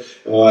which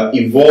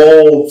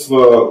evolve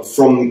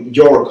from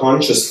your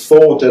conscious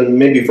thought, and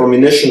maybe from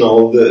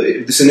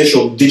this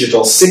initial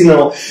digital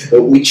signal,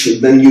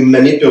 which then you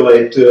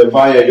manipulate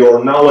via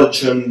your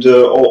knowledge and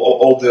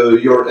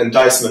your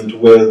enticement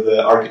with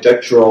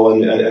architectural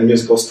and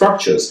musical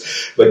structures.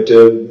 But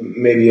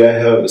maybe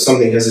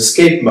something has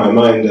escaped my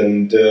mind,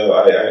 and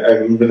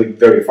I'm really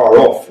very far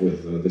off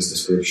with this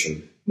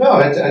description. No,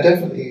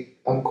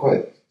 I'm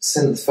quite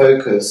synth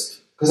focused,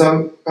 because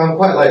I'm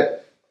quite like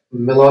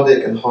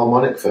melodic and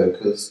harmonic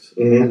focused,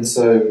 and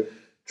so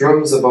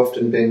drums have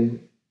often been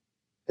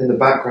in the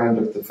background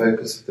of the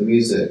focus of the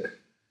music.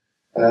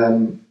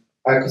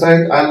 Because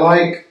I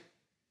like,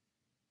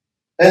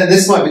 and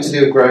this might be to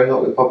do with growing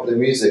up with popular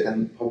music,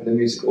 and popular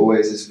music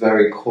always is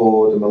very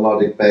chord and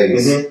melodic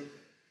based.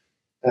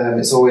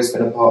 It's always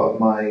been a part of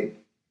my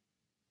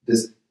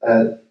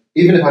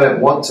even if I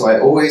don't want to, I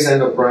always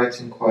end up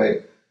writing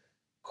quite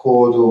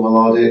chordal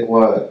melodic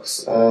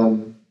works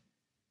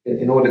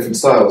in all different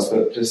styles,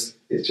 but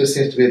it just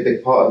seems to be a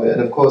big part of it.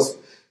 And of course,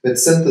 with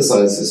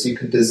synthesizers, you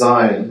can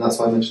design, and that's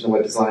why I mentioned the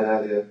word design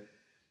earlier,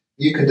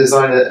 you can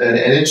design an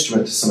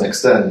instrument to some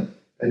extent,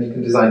 and you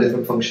can design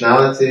different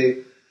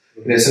functionality.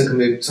 You know, some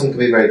can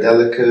be very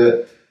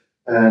delicate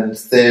and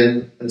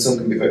thin, and some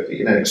can be very,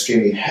 you know,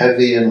 extremely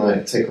heavy and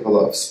like take up a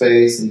lot of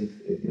space, and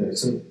you know,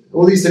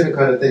 all these different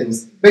kind of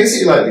things.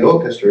 Basically, like the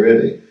orchestra,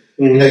 really.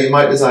 You know, you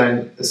might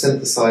design a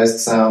synthesized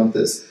sound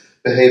that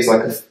behaves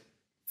like a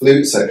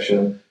flute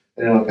section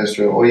in an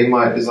orchestra, or you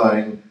might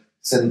design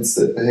synths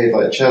that behave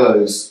like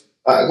cellos.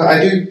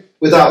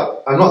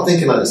 I'm not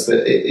thinking like this, but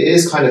it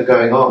is kind of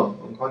going on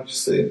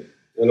unconsciously.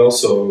 And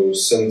also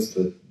synths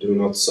that do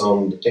not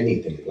sound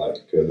anything like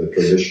the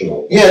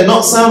traditional. Yeah,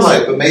 not sound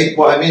like, but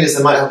what I mean is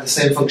they might have the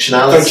same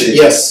functionality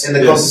in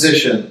the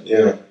composition.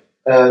 Yeah.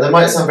 They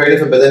might sound very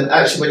different, but then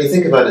actually when you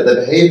think about it,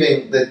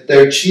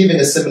 they're achieving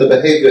a similar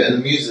behavior in the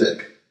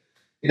music.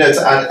 You know,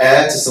 to add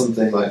air to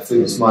something like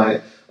flutes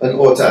might,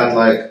 or to add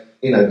like,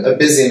 you know, a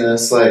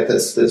busyness like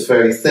that's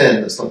very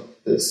thin,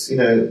 that's you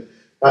know,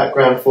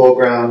 background,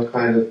 foreground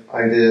kind of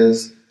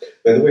ideas.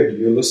 By the way, do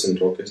you listen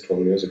to orchestral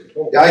music at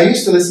all? Yeah, I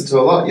used to listen to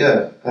a lot,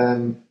 yeah.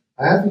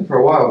 I haven't for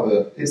a while,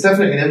 but it's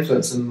definitely an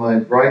influence in my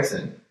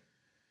writing.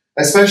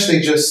 Especially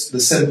just the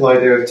simple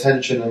idea of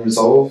tension and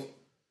resolve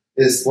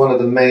is one of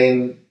the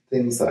main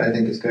things that I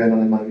think is going on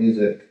in my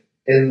music.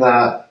 In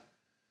that,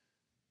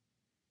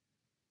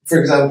 for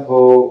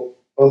example,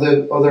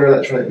 other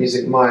electronic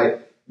music might,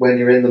 when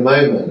you're in the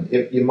moment,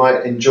 you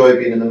might enjoy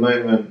being in the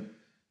moment,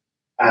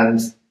 and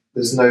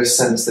there's no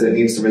sense that it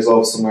needs to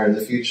resolve somewhere in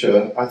the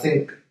future. I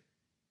think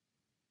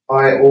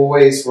I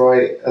always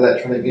write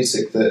electronic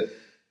music that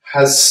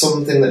has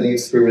something that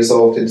needs to be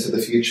resolved into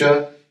the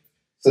future.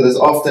 So there's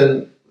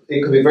often,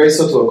 it could be very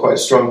subtle or quite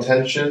strong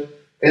tension,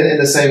 in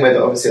the same way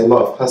that obviously a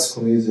lot of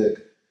classical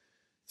music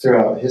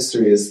throughout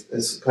history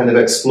is kind of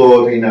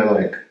explored, you know,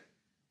 like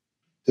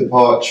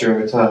departure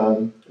and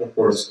return. Of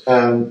course.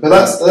 But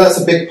that's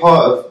a big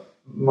part of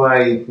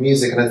my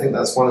music, and I think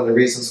that's one of the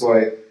reasons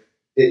why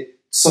it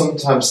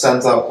sometimes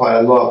stands out quite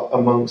a lot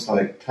amongst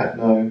like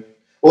techno.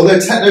 Although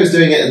techno is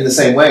doing it in the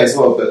same way as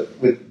well, but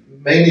with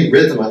mainly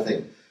rhythm, I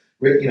think.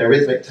 You know,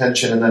 rhythmic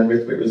tension and then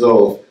rhythmic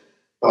resolve.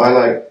 But I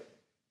like,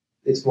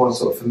 it's more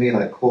sort of for me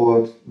like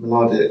chord,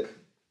 melodic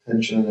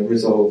tension and a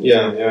resolve.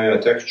 Yeah,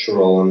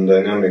 textural and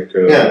dynamic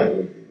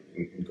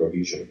in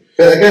cohesion.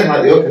 But again,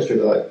 like the orchestra,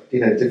 like,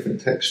 you know,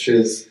 different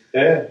textures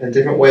and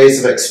different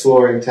ways of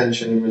exploring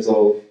tension and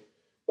resolve.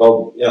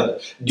 Well, yeah.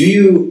 Do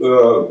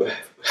you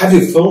have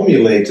you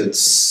formulated a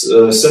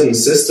certain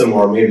system,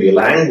 or maybe a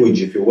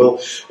language, if you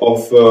will,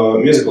 of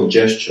musical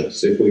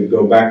gestures? If we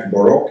go back to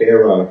Baroque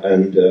era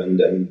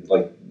and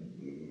like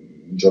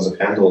Joseph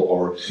Handel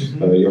or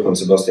Johann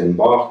Sebastian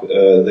Bach.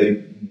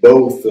 They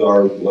both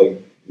are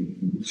like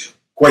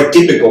quite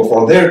typical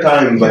for their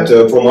time, but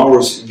from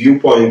our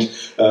viewpoint,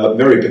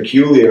 very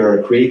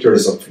peculiar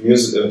creators of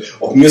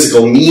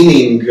musical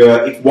meaning.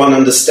 If one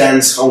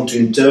understands how to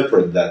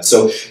interpret that,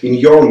 so in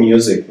your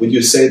music, would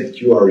you say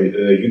that you are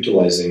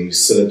utilizing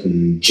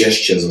certain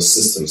gestures or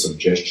systems of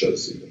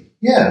gestures? Even?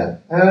 Yeah,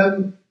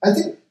 I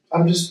think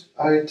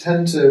I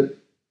tend to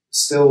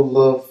still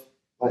love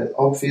like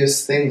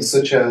obvious things,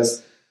 such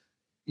as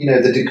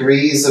the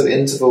degrees of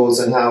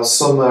intervals and how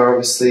some are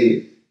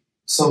obviously.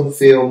 Some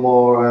feel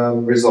more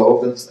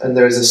resolved, and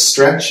there is a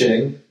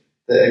stretching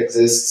that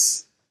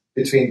exists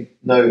between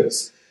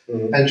notes,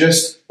 and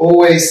just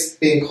always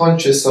being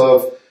conscious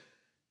of,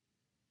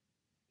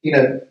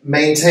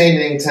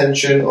 maintaining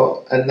tension,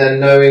 and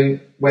then knowing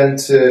when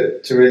to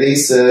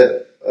release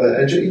it,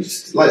 and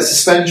just like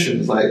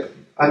suspensions. Like,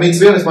 I mean, to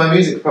be honest, my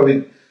music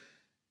probably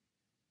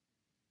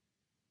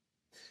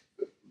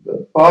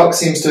Bach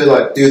seems to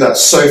like do that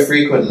so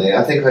frequently.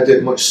 I think I do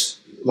it much.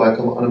 Like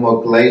on a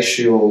more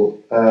glacial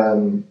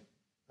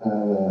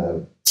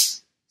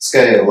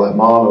scale, like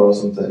Mahler or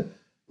something,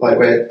 like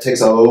where it takes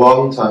a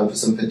long time for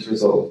something to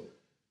resolve.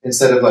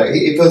 Instead of like,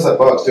 it feels like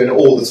Bach's doing it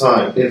all the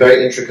time in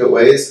very intricate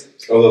ways.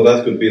 Although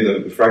that could be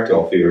the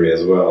fractal theory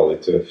as well.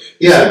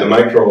 The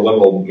micro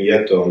level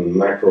yet on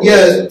macro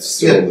level. It's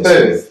still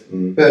both.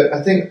 But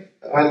I think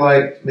I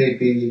like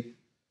maybe,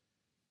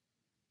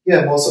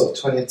 more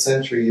sort of 20th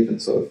century, even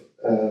sort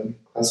of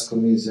classical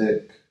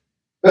music.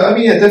 But I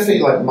mean, definitely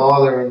like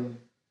Mahler, and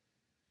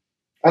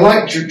I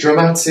like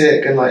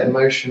dramatic and like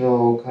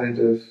emotional kind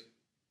of,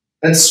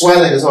 and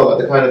swelling as well, like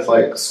the kind of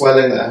like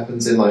swelling that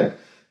happens in like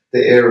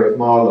the era of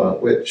Mahler,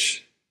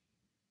 which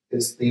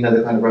is the kind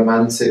of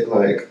romantic,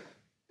 like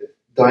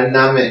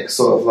dynamic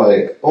sort of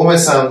like,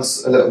 almost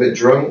sounds a little bit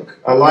drunk.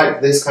 I like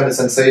this kind of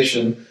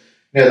sensation,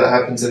 that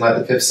happens in like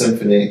the Fifth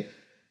Symphony.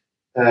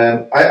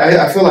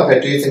 I feel like I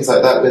do things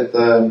like that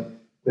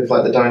with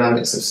like the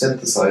dynamics of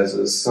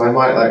synthesizers. So I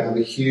might like have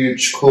a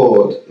huge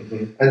chord,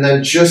 and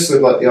then just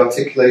with like the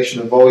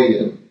articulation of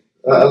volume,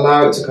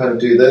 allow it to kind of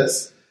do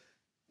this,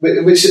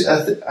 which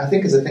I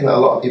think is a thing that a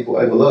lot of people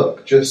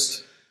overlook.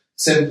 Just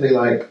simply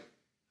like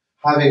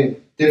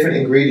having different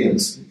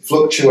ingredients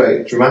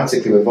fluctuate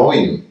dramatically with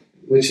volume,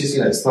 which is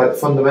it's like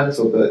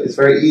fundamental, but it's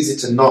very easy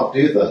to not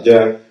do that.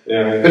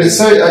 But it's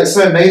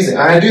so amazing.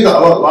 And I do that a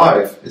lot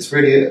live. It's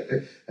really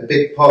a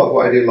big part of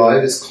what I do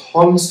live is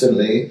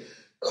constantly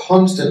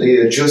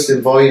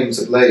adjusting volumes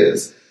of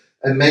layers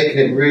and making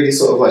it really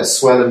sort of like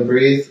swell and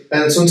breathe,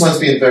 and sometimes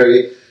being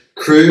very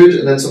crude,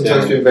 and then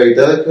sometimes being very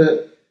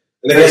delicate,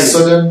 and very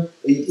sudden.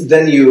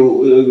 Then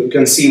you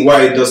can see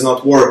why it does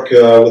not work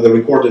with the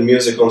recorded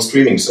music on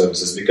streaming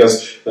services,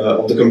 because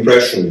of the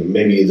compression.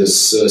 Maybe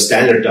this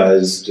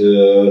standardized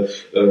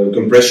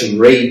compression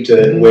rate,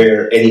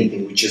 where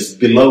anything which is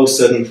below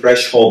certain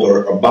threshold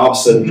or above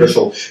certain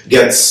threshold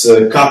gets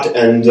cut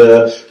and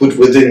put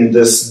within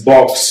this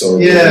box or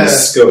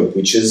this scope,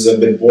 which is a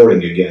bit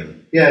boring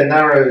again. Yeah, it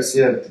narrows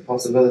the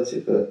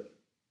possibility. But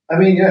I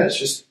mean, it's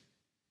just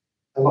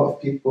a lot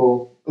of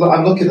people.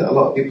 I'm lucky that a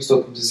lot of people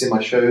still come to see my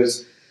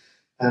shows.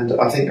 And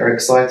I think they're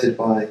excited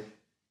by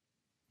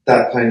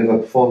that kind of a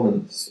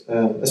performance,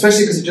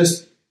 especially because it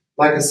just,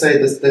 like I say,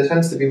 there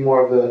tends to be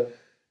more of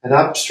an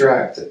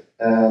abstract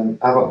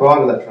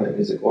avant-garde electronic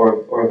music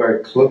or a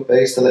very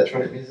club-based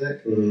electronic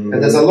music. And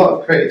there's a lot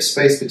of creative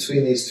space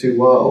between these two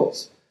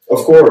worlds. Of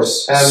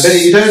course. But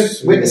you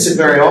don't witness it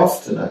very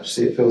often,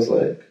 actually, it feels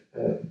like.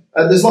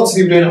 There's lots of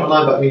people doing it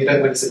online, but I mean, you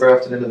don't witness it very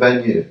often in a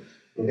venue.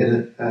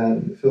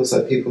 It feels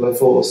like people are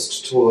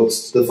forced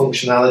towards the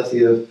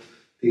functionality of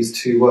these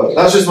two worlds.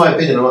 That's just my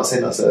opinion. I'm not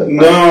saying that's a...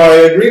 No,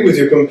 I agree with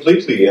you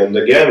completely. And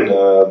again,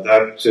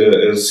 that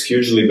is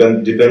hugely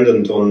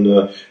dependent on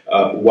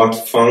what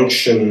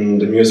function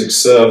the music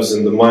serves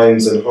in the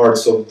minds and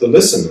hearts of the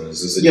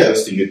listeners. Is it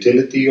just a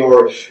utility,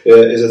 or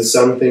is it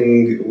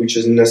something which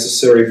is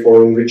necessary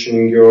for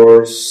enriching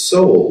your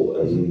soul?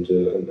 And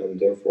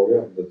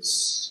therefore,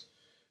 that's...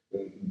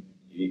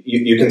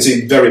 You can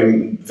see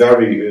very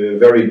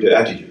varied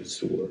attitudes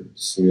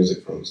towards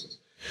music, for instance.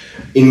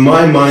 In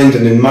my mind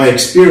and in my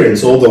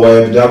experience, although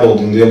I have dabbled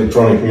in the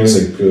electronic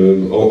music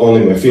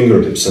only my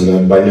fingertips,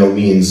 and by no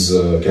means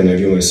can I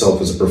view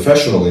myself as a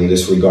professional in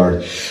this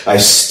regard, I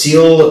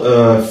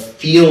still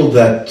feel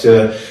that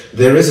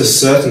there is a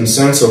certain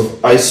sense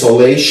of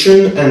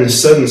isolation and a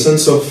certain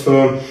sense of,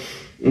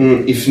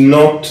 if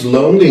not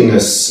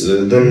loneliness,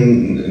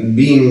 then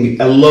being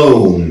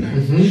alone.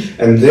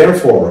 And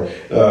therefore,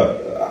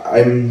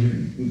 I'm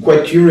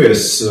quite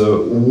curious,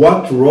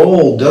 what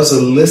role does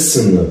a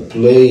listener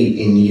play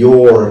in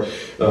your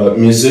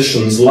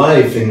musician's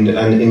life and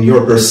in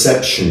your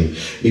perception?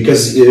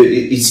 Because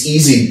it's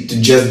easy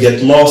to just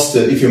get lost.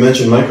 If you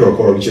mention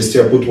microchord, just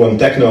put one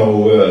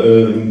techno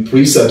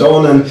preset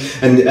on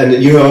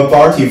and you have a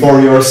party for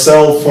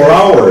yourself for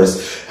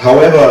hours.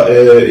 However,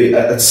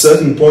 at a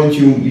certain point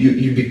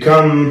you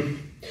become,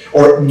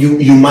 or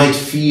you might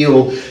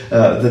feel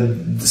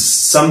that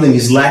something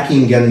is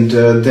lacking, and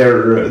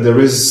there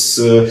is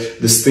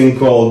this thing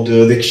called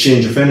the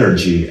exchange of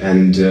energy,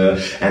 and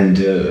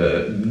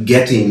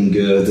getting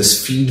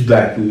this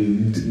feedback,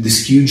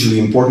 this hugely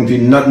important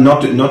thing,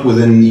 not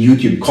within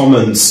YouTube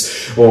comments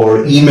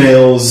or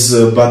emails,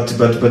 but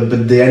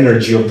the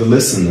energy of the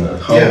listener.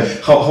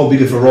 How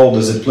big of a role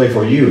does it play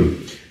for you?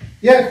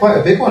 Yeah, quite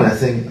a big one, I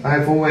think.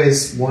 I've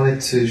always wanted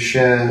to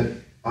share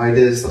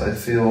ideas that I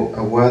feel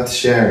are worth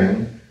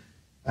sharing,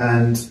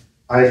 and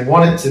I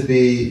want it to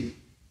be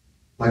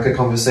like a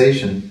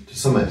conversation to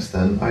some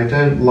extent. I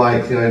don't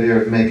like the idea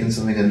of making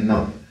something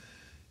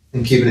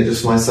and keeping it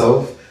just for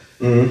myself.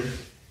 So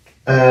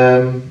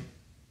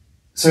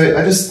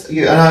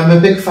and I'm a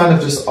big fan of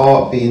just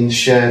art being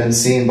shared and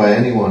seen by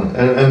anyone,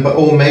 and but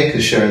all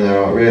makers sharing their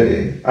art,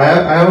 really.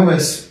 I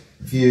almost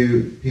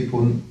view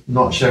people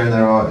not sharing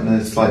their art in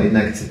a slightly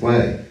negative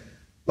way.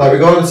 Like,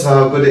 regardless of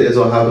how good it is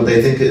or how good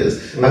they think it is,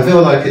 I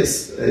feel like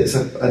it's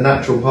a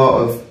natural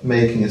part of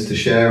making is to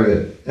share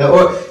it,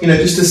 or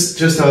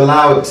just to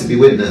allow it to be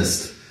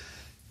witnessed.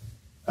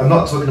 I'm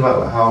not talking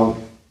about how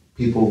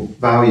people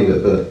value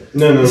it, but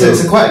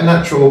it's a quite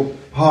natural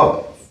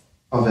part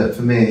of it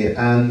for me.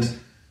 And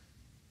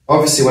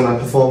obviously, when I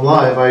perform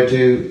live,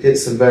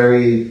 it's a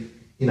very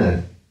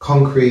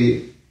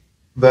concrete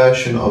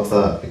version of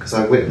that, because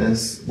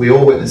we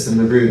all witness in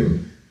the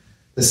room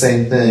the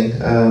same thing.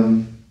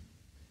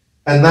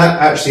 And that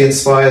actually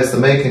inspires the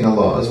making a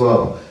lot as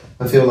well.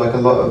 I feel like a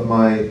lot of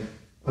my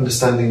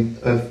understanding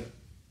of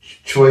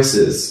choice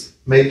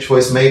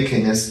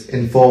making is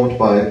informed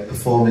by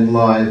performing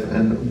live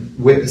and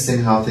witnessing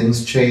how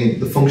things change,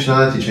 the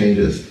functionality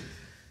changes.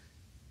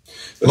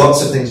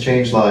 Lots of things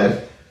change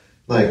live.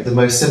 Like, the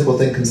most simple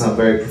thing can sound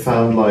very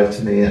profound live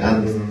to me,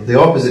 and the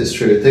opposite is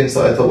true. Things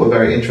that I thought were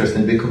very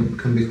interesting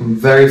can become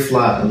very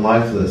flat and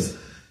lifeless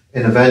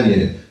in a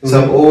venue.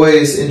 So I'm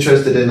always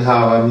interested in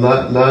how I'm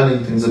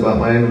learning things about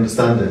my own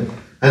understanding.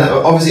 And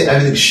obviously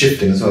everything's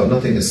shifting as well.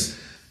 Nothing is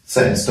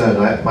set in stone.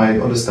 My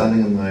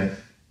understanding and my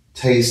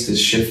taste is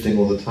shifting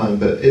all the time.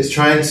 But it's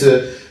trying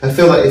to... I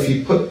feel like if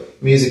you put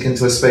music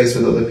into a space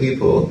with other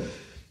people,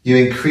 you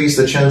increase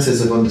the chances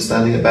of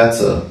understanding it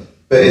better.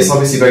 But it's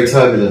obviously very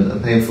turbulent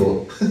and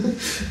painful.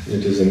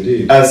 It is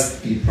indeed.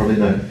 As you probably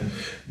know.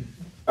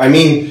 I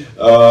mean,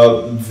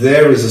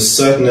 there is a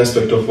certain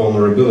aspect of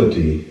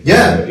vulnerability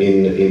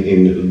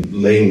in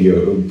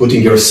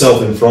putting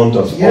yourself in front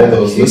of all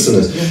those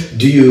listeners. Yeah.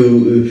 Do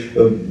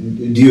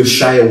you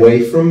shy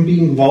away from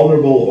being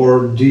vulnerable,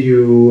 or do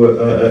you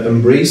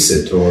embrace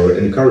it or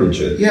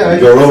encourage it? Yeah,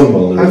 your own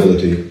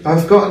vulnerability.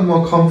 I've gotten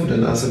more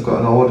confident as I've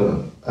gotten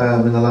older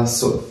in the last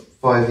sort of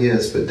 5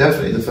 years, but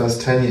definitely the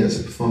first 10 years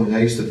of performing,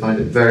 I used to find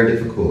it very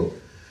difficult.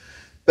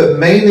 But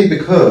mainly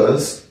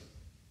because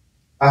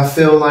I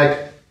feel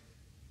like,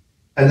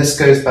 and this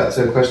goes back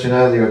to a question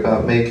earlier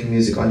about making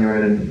music on your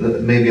own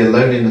and maybe a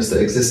loneliness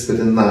that exists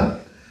within that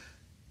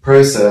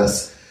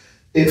process,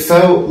 it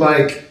felt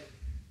like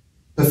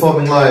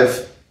performing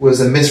live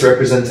was a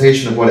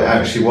misrepresentation of what it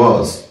actually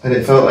was, and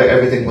it felt like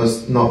everything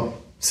was not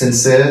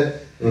sincere.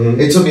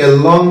 It took me a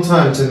long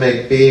time to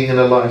make being in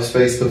a live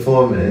space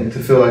performing to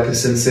feel like a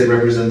sincere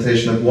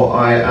representation of what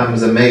I am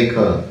as a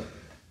maker.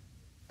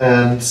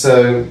 And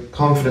so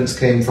confidence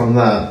came from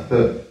that.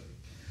 But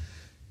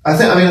I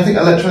think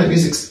electronic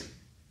music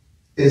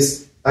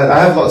is... I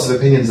have lots of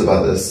opinions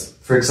about this.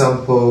 For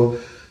example,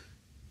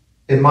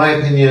 in my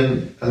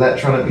opinion,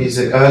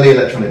 early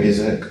electronic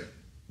music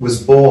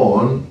was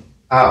born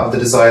out of the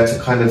desire to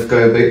kind of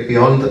go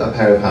beyond a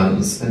pair of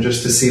hands and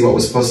just to see what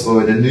was possible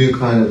in a new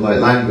kind of like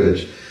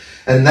language.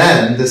 And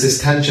then there's this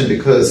tension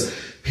because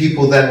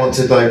people then want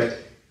to bring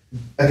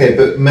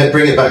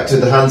it back to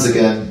the hands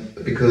again,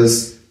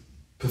 because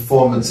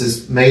performance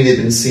has mainly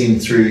been seen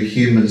through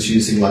humans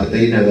using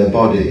their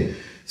body.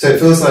 So it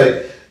feels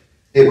like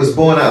it was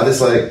born out of this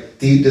like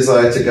deep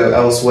desire to go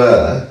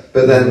elsewhere,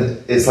 but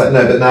then it's like,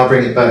 no, but now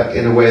bring it back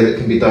in a way that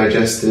can be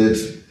digested.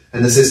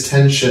 And there's this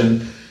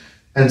tension.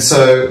 And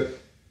so,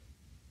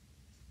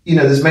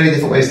 there's many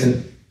different ways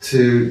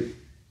to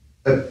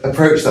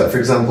approach that. For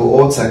example,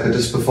 Ortec are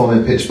just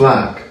performing pitch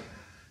black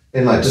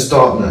in just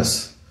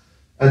darkness.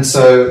 And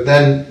so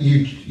then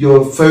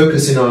you're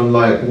focusing on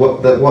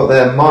what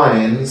their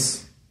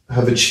minds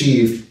have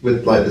achieved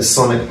with the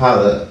sonic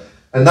palette.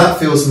 And that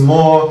feels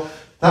more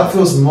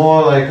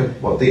like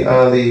what the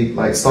early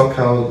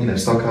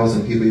Stockhouse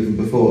and people even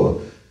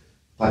before,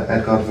 like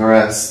Edgar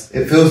Varese.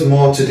 It feels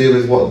more to do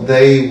with what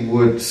they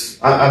would...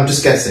 I'm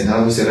just guessing,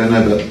 obviously I don't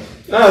know, but...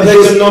 they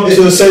could not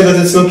say that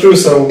it's not true,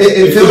 so...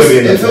 It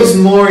feels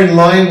more in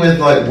line with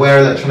where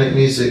electronic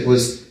music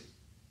was...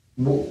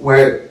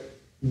 where it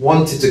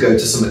wanted to go to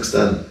some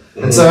extent.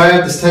 And so I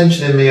have this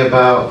tension in me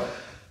about...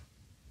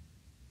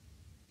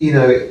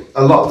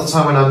 a lot of the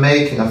time when I'm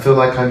making, I feel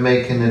like I'm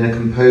making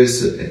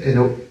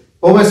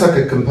almost like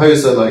a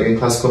composer, like in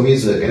classical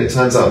music, and it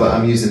turns out that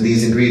I'm using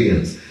these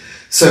ingredients.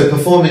 So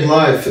performing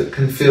live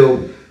can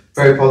feel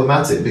very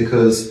problematic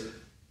because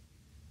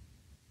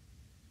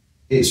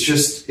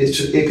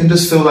it can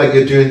just feel like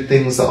you're doing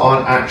things that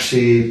aren't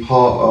actually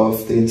part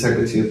of the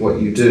integrity of what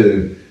you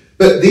do.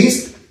 But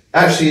these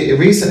actually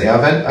recently,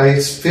 I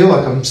feel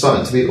like I'm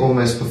starting to be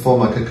almost perform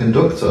like a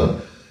conductor.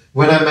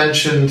 When I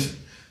mentioned,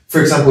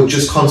 for example,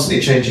 just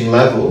constantly changing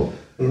level,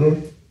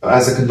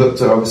 as a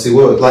conductor obviously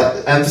would, like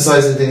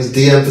emphasizing things,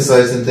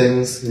 de-emphasizing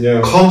things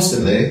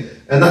constantly,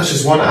 and that's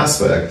just one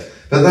aspect.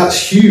 But that's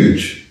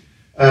huge.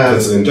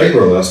 That's an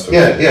integral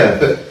aspect. Yeah.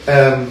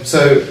 But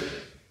so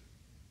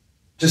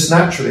just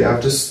naturally, I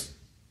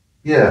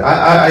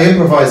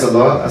improvise a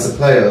lot as a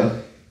player.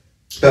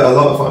 But a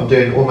lot of what I'm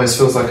doing almost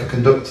feels like a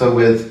conductor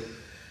with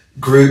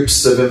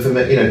groups of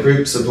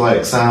groups of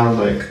like sound,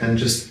 like, and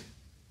just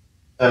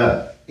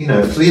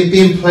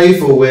being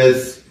playful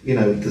with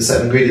the set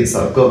of ingredients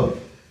that I've got.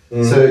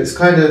 So it's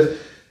kind of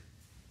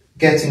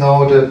getting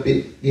older,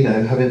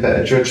 having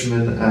better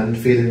judgment and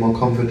feeling more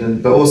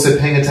confident, but also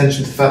paying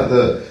attention to the fact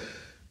that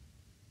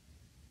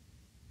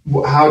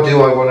how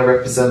do I want to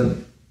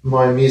represent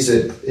my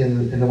music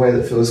in a way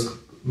that feels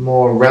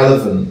more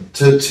relevant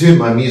to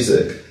my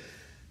music.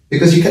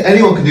 Because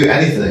anyone can do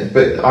anything,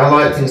 but I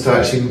like things to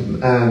actually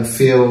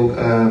feel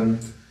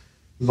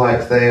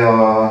like they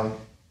are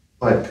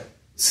like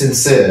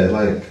sincere,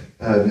 like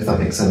if that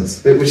makes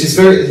sense. Which is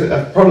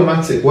a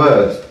problematic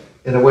word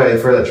in a way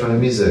for electronic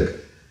music,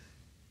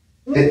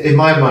 in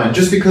my mind.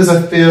 Just because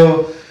I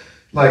feel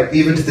like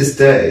even to this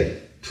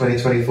day,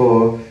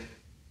 2024,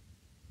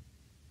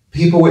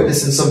 people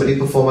witnessing somebody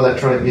perform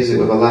electronic music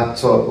with a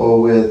laptop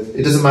or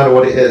it doesn't matter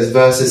what it is,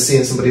 versus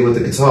seeing somebody with a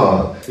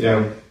guitar.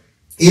 Yeah.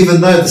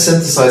 Even though the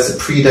synthesizer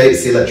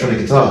predates the electronic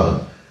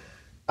guitar,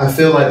 I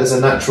feel like there's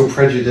a natural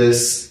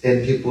prejudice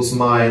in people's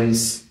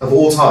minds of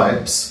all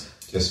types.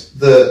 Yes.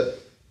 That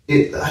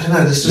I don't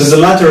know. The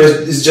latter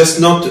is just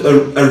not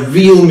a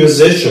real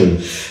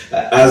musician,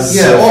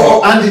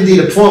 and indeed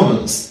a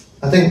performance.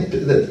 I think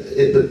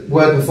the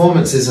word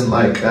performance isn't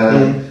like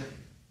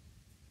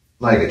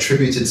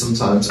attributed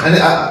sometimes, and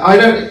I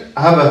don't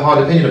have a hard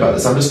opinion about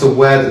this. I'm just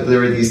aware that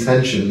there are these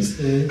tensions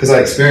because I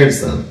experience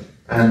them,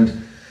 and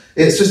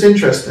it's just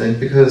interesting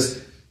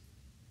because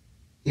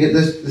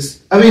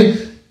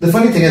the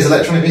funny thing is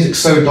electronic music's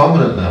so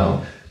dominant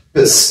now,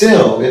 but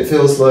still it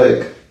feels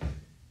like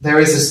there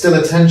is still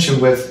a tension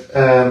with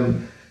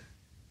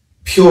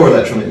pure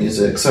electronic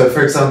music. So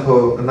for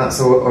example, and that's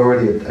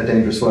already a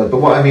dangerous word,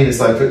 but what I mean is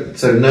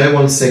so no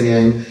one's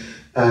singing,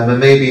 and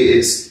maybe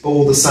it's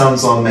all the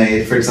sounds are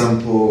made, for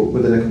example,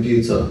 within a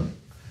computer,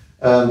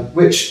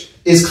 which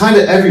is kind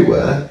of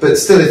everywhere, but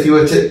still if you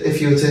were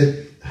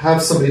to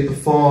have somebody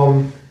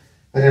perform,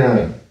 I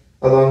don't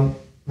know,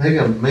 maybe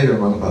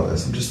I'm wrong about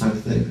this, I'm just trying to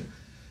think.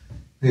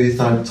 Maybe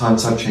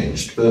times have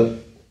changed, but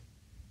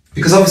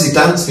because obviously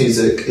dance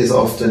music is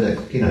often,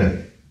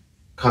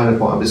 kind of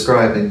what I'm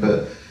describing,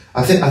 but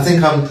I think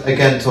I'm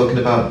again talking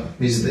about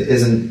music that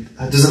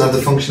doesn't have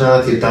the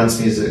functionality of dance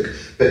music,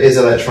 but is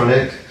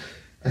electronic.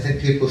 I think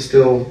people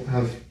still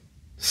have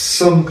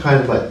some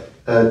kind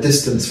of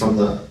distance from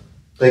that,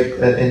 like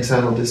an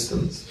internal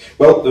distance.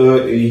 Well,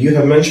 you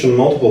have mentioned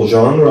multiple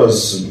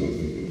genres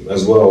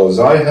as well as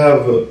I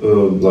have,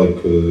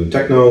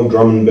 techno,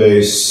 drum and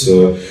bass,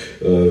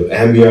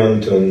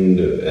 ambient, and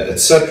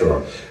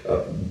etc.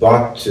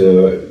 But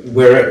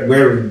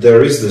where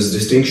there is this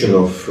distinction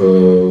of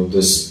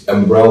this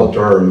umbrella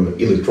term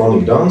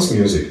electronic dance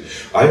music,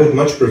 I would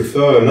much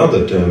prefer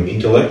another term,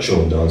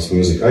 intellectual dance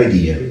music,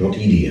 IDM, not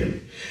EDM.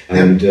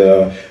 And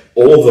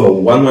although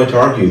one might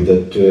argue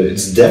that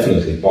it's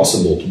definitely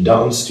possible to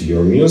dance to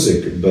your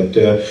music, but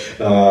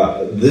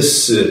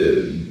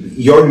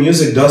your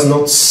music does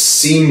not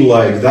seem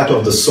like that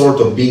of the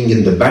sort of being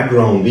in the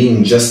background,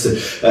 being just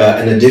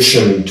an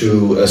addition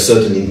to a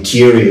certain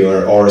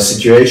interior or a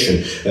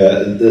situation.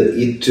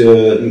 It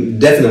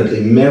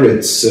definitely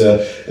merits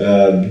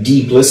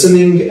deep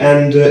listening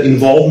and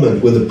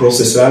involvement with the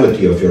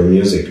processuality of your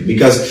music.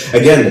 Because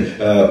again,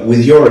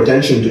 with your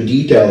attention to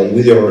detail and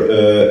with your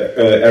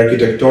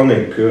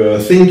architectonic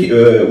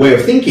way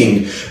of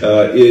thinking,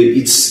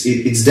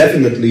 it's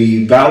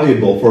definitely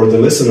valuable for the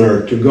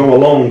listener to go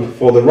along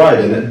for the ride,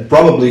 and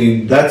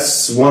probably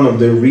that's one of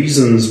the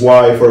reasons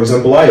why, for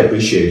example, I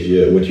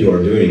appreciate what you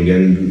are doing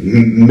and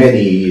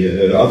many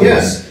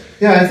others.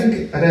 Yeah.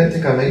 I don't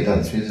think I make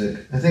dance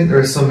music. I think there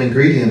are some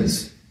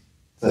ingredients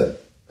that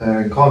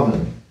are in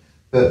common,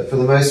 but for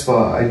the most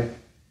part,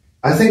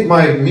 I think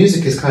my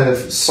music is kind of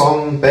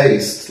song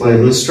based. Like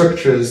the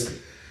structures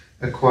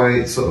are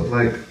quite sort of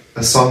like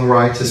a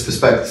songwriter's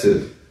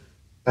perspective,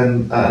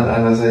 and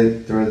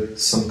there are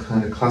some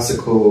kind of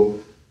classical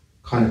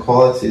kind of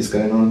qualities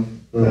going on.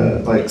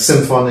 Like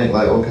symphonic,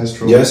 like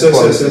orchestral. Yes.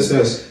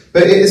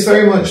 But it's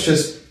very much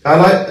just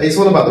it's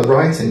all about the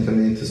writing for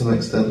me to some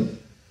extent,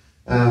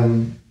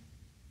 and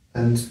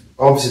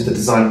obviously the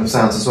design of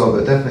sounds as well.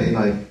 But definitely,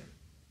 like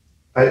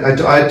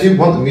I do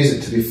want the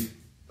music to be.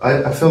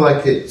 I feel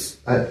like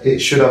it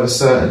should have a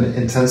certain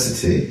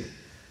intensity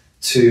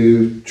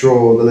to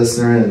draw the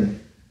listener in,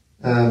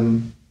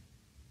 and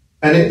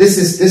this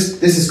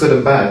is good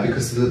and bad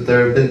because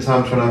there have been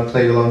times when I've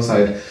played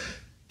alongside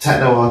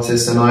techno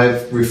artist and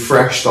I've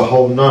refreshed the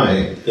whole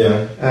night.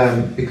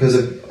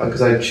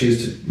 Because I choose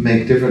to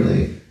make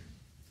differently.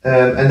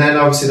 And then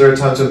obviously there are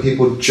times when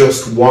people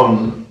just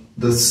want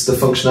the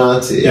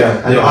functionality,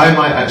 I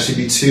might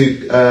actually be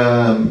too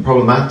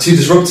problematic, too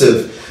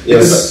disruptive.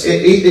 Yes.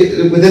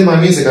 Within my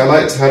music, I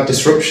like to have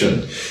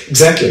disruption.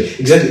 Exactly.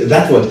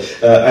 That's what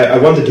I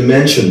wanted to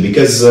mention,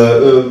 because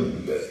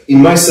in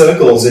my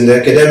circles, in the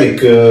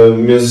academic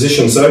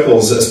musician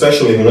circles,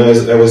 especially when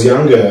I was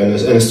younger and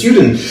a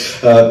student,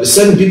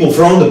 certain people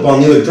frowned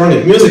upon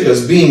electronic music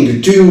as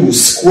being too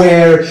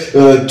square,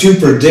 too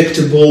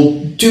predictable,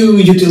 too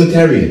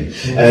utilitarian.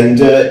 And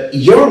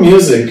your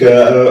music,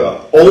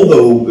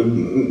 although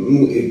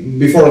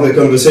before the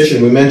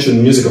conversation we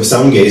mentioned music of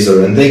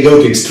Soundgazer, and they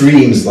go to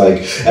extremes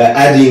like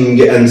adding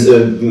and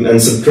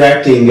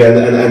subtracting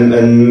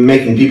and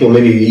making people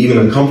maybe even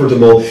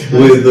uncomfortable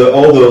with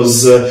all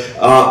those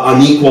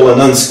unequal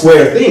and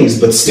unsquare things,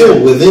 but still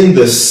within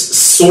this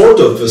sort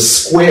of a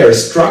square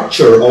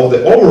structure of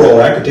the overall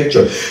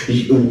architecture,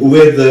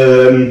 with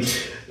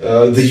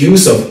the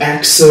use of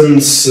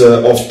accents,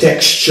 of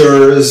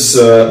textures,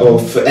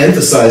 of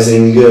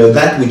emphasizing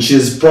that which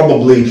is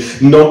probably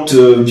not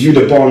viewed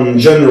upon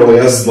generally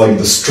as like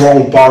the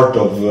strong part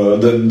of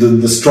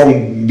the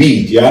strong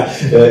beat.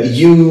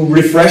 You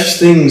refresh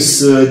things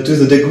to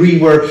the degree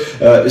where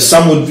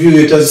some would view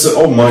it as,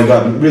 oh my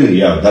god, really,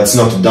 that's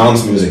not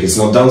dance music, it's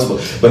not danceable,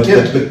 but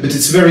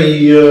it's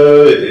very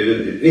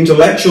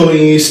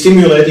intellectually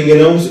stimulating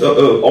and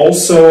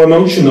also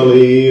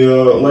emotionally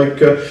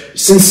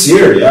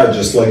sincere,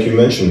 just like you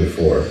mentioned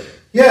before.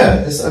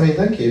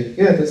 Thank you.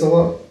 There's a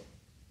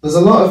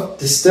lot of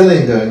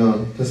distilling going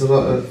on. There's a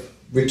lot of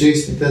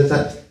reducing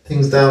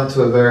things down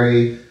to a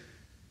very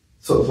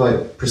sort of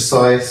like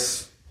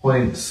precise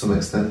point to some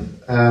extent.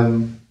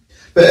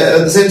 But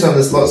at the same time,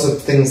 there's lots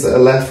of things that are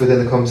left within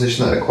the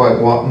composition that are quite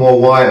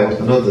more wild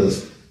than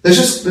others. There's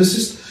just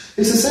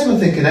it's the same, I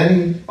think, in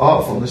any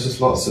art form. There's just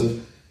lots of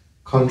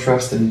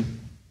contrast and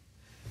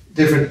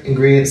different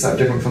ingredients that have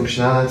different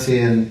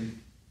functionality, and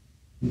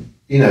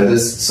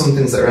there's some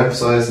things that are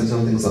emphasized and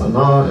some things that are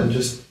not, and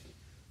just,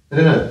 I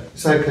don't know,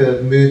 it's like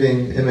a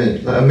moving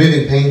image, like a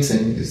moving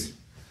painting is,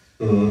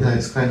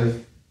 it's kind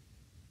of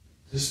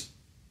just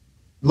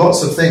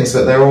lots of things,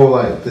 but they're all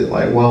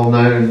like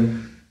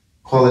well-known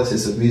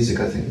qualities of music,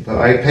 I think, but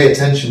I pay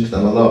attention to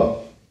them a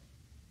lot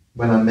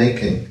when I'm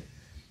making.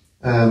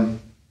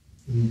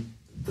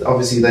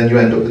 Obviously then you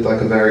end up with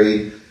like a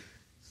very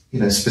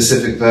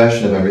specific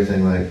version of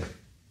everything, like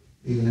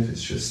even if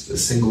it's just a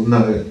single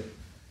note,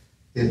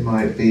 it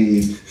might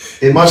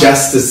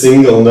just a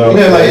single note,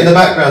 like in the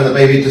background, that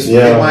maybe just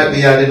it might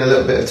be adding a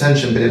little bit of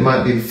tension, but it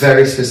might be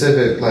very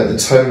specific, like the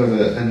tone of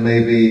it, and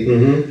maybe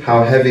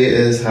how heavy it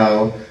is,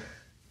 how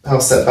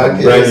set back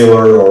it is,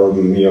 granular, or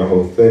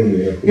how thin.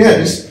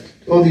 Just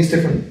all these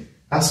different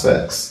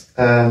aspects,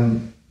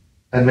 and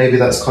maybe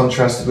that's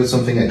contrasted with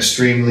something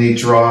extremely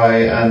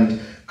dry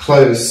and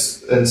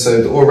close, and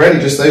so already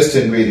just those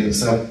two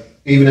ingredients have,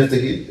 even if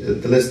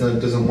the listener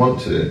doesn't want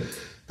to,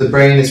 the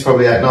brain is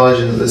probably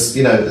acknowledging that there's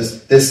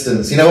this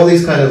distance, all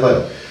these kind of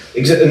like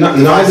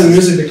neither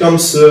music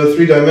becomes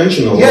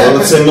three-dimensional, or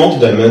let's say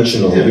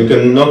multi-dimensional. You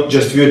can not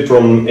just view it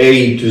from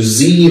A to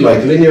Z, like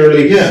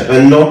linearly,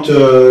 and not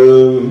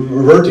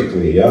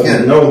vertically.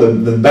 No,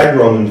 the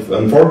background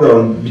and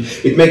foreground.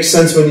 It makes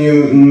sense when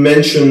you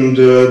mentioned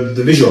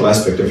the visual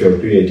aspect of your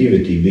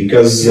creativity,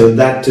 because the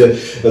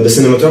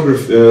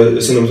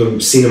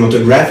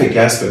cinematographic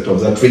aspect of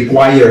that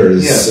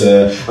requires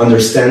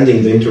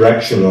understanding the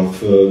interaction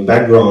of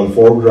background,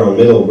 foreground,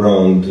 middle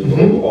ground,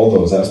 all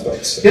those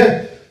aspects.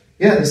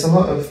 There's a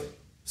lot of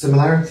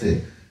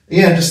similarity.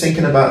 I'm just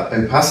thinking about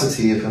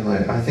opacity.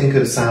 I think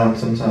of sound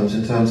sometimes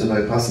in terms of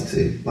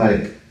opacity.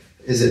 Like,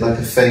 is it like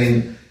a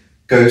faint,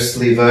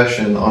 ghostly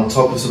version on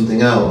top of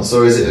something else,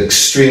 or is it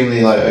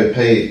extremely like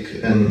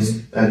opaque and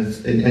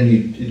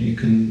you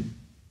can,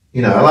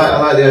 I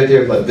like the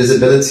idea of like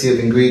visibility of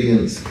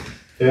ingredients.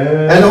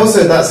 And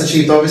also that's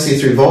achieved obviously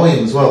through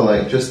volume as well,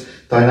 like just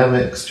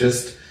dynamics,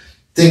 just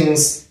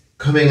things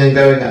coming and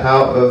going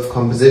out of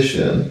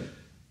composition.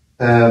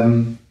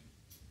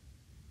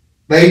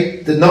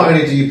 Not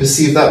only do you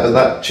perceive that, but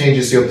that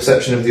changes your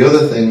perception of the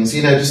other things.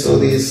 Just all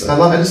these.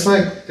 I just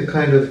like the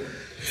kind of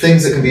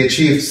things that can be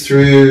achieved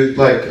through,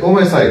 like,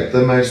 almost like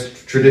the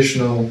most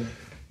traditional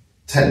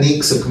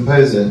techniques of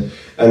composing.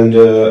 And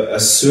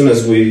as soon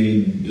as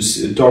we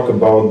talk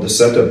about the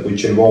setup,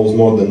 which involves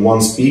more than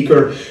one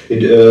speaker,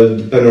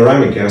 the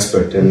panoramic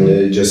aspect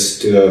and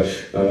just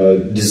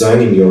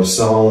designing your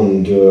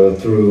sound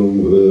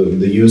through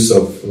the use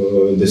of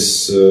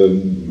this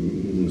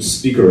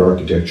speaker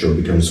architecture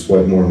becomes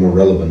quite more and more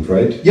relevant,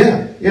 right?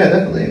 Yeah,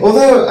 definitely.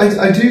 Although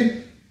I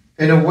do,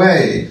 in a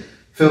way,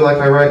 feel like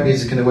I write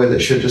music in a way that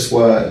should just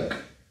work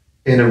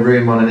in a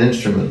room on an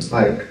instrument,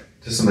 like,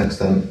 to some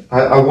extent.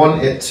 I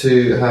want it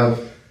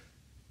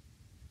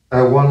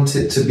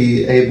to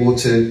be able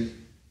to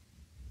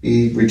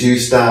be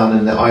reduced down,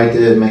 and the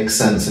idea makes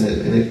sense, and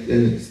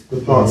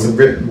the parts are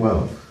written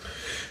well.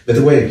 By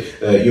the way,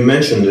 you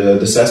mentioned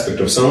this aspect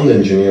of sound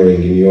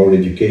engineering in your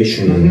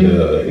education and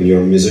in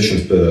your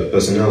musician's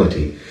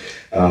personality.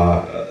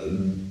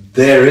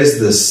 There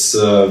is this,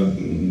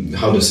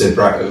 how to say,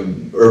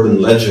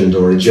 urban legend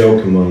or a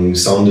joke among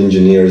sound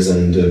engineers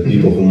and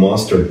people who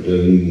mastered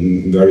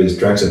various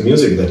tracks of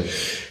music that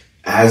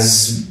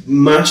as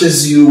much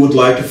as you would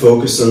like to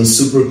focus on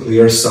super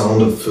clear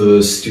sound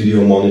of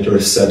studio monitor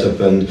setup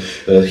and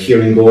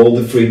hearing all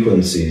the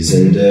frequencies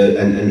and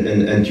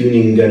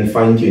tuning and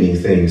fine-tuning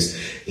things,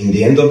 in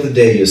the end of the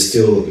day you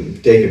still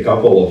take a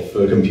couple of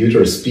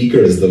computer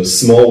speakers,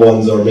 those small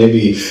ones, or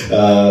maybe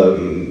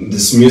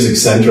this music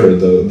center,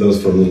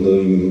 those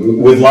from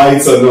with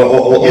lights and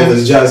all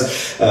this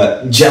jazz,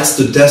 just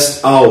to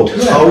test out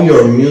how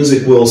your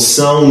music will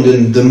sound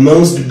in the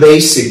most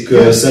basic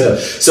setup.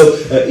 So,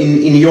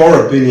 in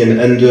your opinion,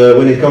 and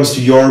when it comes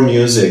to your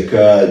music,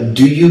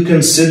 do you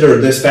consider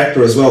this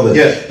factor as well,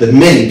 that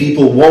many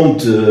people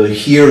won't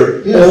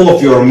hear all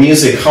of your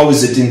music? How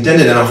is it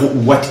intended,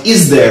 and what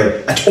is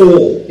there at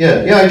all?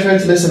 Yeah, I try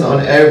to listen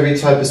on every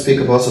type of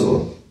speaker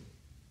possible,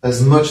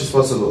 as much as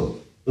possible,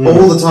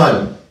 all the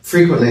time,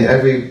 frequently,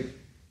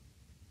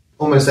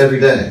 almost every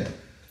day.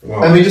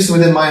 Wow. I mean, just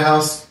within my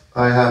house,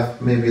 I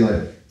have maybe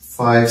like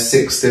 5,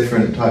 6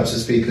 different types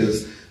of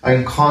speakers. I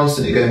can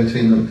constantly go in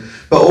between them,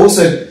 but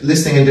also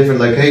listening in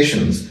different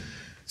locations.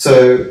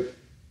 So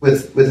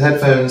with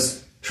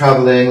headphones,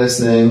 traveling,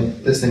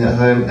 listening at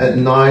home, at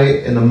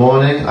night, in the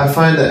morning, I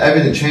find that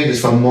everything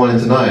changes from morning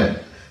to night.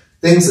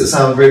 Things that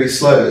sound really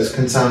slow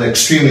can sound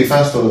extremely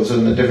fast all of a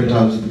sudden at different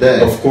times of the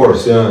day. Of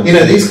course, yeah. You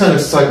know, these kind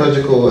of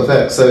psychological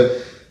effects. So,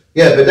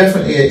 yeah, but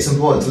definitely it's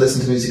important to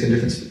listen to music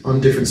on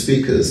different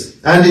speakers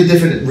and in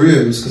different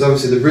rooms, because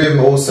obviously the room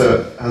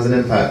also has an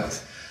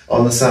impact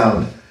on the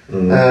sound.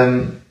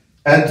 And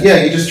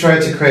yeah, you just try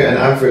to create an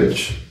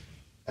average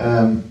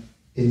in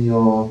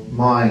your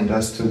mind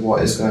as to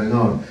what is going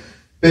on.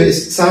 But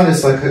sound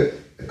is like a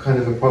kind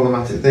of a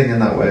problematic thing in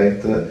that way,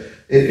 that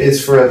it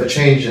is forever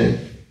changing.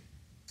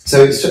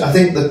 So I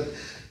think that,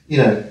 you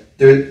know,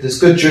 there's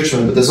good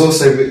judgment, but there's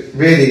also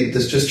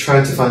there's just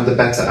trying to find the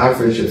better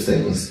average of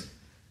things.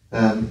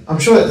 I'm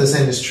sure that the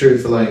same is true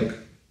for like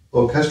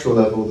orchestral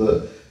level,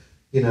 that,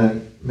 you know,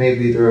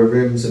 maybe there are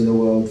rooms in the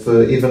world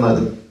for even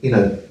like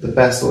the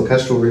best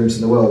orchestral rooms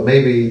in the world.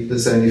 Maybe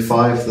there's only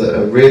 5 that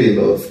are really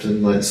loved,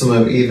 and like some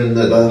are even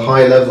at a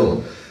high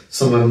level,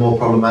 some are more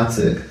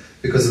problematic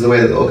because of the way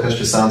that the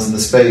orchestra sounds in the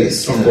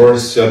space. Of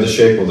course, the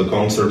shape of the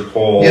concert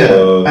hall.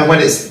 Yeah, and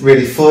when it's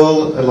really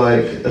full,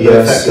 like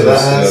the effect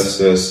that has.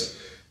 Yes.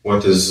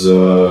 What is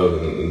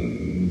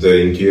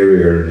the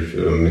interior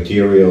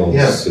materials?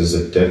 Yeah. Is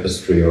it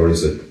tapestry or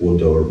is it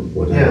wood or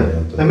whatever?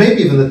 Yeah, and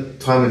maybe even the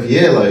time of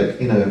year, like,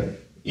 you know.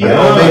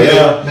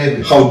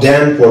 Maybe. How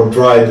damp or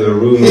dry the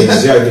room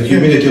is. The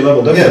humidity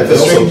level definitely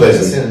also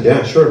plays.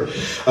 Yeah, sure.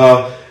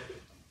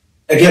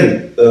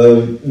 Again,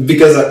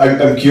 because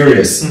I'm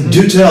curious,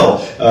 do tell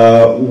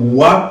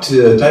what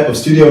type of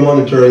studio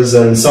monitors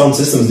and sound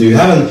systems do you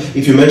have? And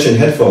if you mention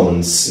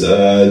headphones,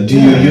 do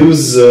you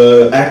use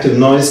active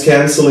noise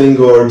cancelling,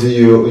 or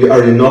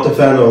are you not a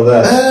fan of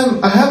that?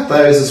 I have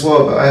those as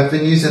well, but I've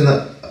been using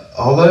the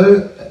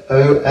OLLO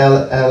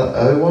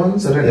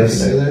ones. I don't know if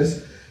you know those.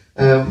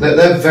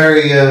 They're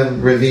very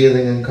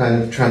revealing and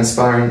kind of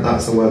transparent.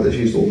 That's the word that's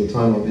used all the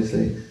time,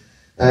 obviously.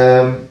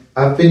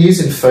 I've been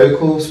using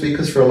focal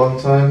speakers for a long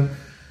time,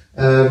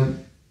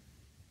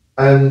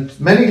 and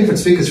many different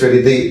speakers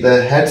really.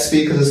 The head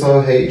speakers as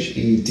well,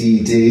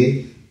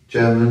 HEDD,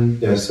 German.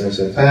 Yes.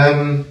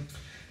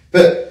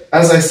 But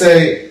as I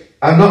say,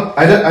 I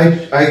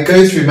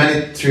go through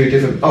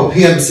different.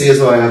 PMC as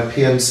well. I have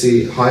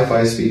PMC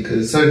hi-fi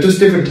speakers, so just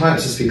different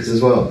types of speakers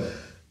as well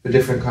for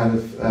different kind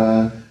of.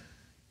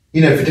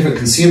 For different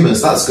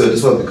consumers, that's good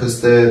as well, because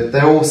they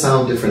all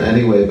sound different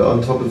anyway, but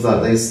on top of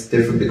that, they're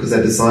different because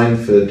they're designed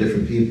for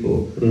different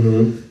people.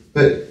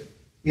 But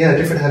yeah,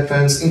 different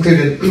headphones,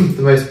 including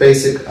the most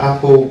basic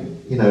Apple,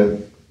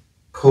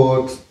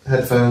 cord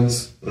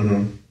headphones.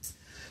 The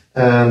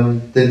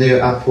new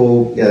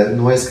Apple,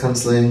 noise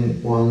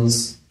cancelling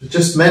ones.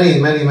 Just many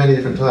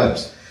different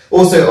types.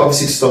 Also,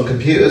 obviously, just on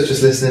computers,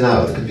 just listening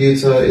out of the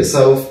computer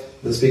itself,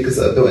 the speakers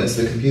that are built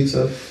into the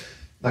computer.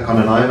 Like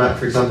on an iMac,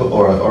 for example,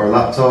 or a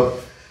laptop.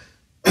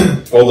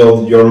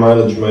 Although your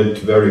mileage might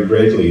vary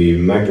greatly,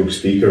 MacBook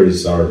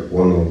speakers are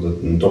one of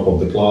the top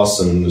of the class,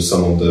 and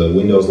some of the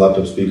Windows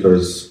laptop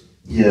speakers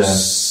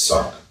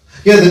suck.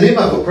 Yeah, the new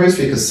MacBook Pro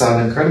speakers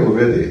sound incredible,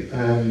 really.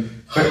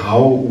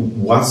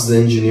 What's the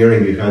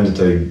engineering behind it?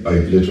 I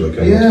literally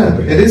can't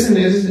comprehend.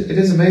 It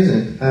is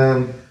amazing.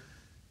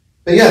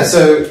 But yeah,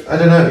 so I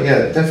don't know.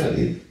 Yeah,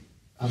 definitely.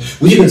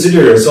 Would you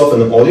consider yourself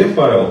an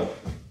audiophile?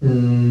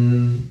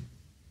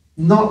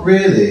 Not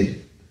really.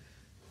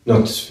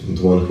 Not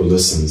the one who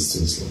listens to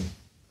this.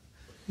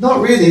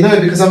 Not really, no,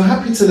 because I'm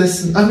happy to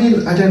listen. I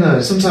mean, I don't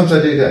know. Sometimes I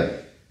do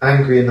get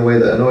angry in the way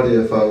that an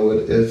audiophile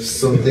would if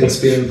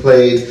something's being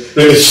played.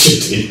 Really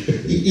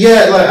shitty.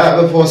 Yeah, like out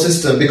of a poor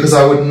system, because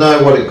I would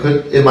know what it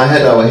could. In my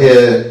head, I would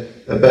hear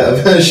a better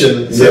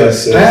version. So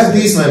yes. I have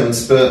these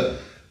moments, but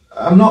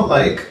I'm not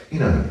like, you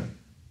know,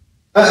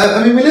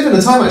 I mean, we live in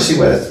a time actually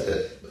where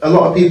a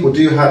lot of people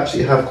do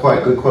actually have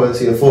quite good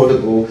quality,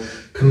 affordable,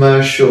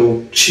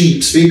 commercial,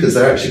 cheap speakers.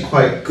 They're actually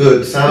quite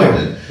good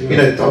sounding. Yeah. You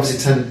know, obviously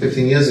 10,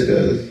 15 years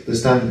ago, the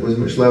standard was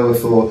much lower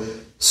for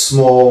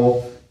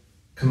small,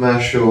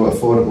 commercial,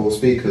 affordable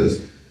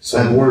speakers. So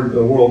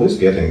the world is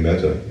getting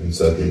better in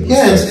certain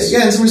respects.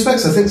 Yeah, in some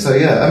respects I think so,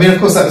 yeah. I mean, of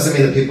course, that doesn't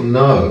mean that people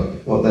know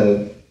what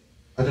they're...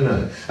 I don't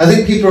know. I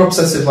think people are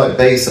obsessed with like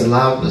bass and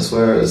loudness,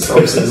 whereas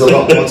obviously there's a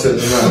lot more to it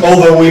than that.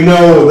 Although we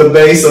know the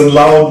bass and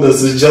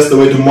loudness is just a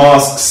way to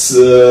mask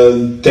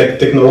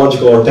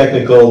technological or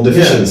technical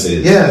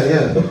deficiencies.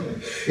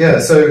 Yeah.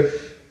 So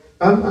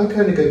I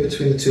kind of go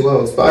between the two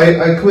worlds, but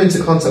I come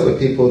into contact with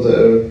people that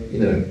are, you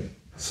know,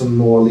 some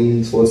more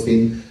leaning towards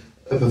being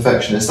a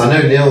perfectionist. I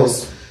know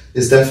Niels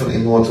is definitely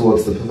more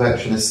towards the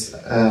perfectionist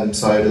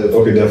side of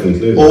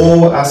definitely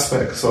all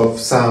aspects of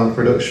sound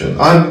production.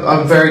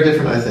 I'm very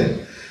different, I think.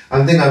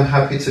 I think I'm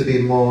happy to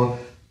be more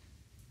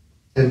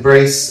I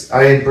embrace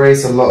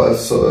a lot of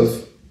sort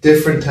of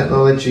different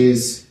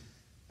technologies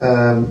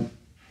of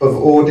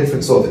all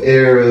different sort of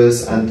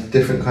eras and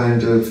different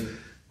kind of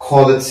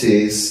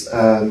qualities.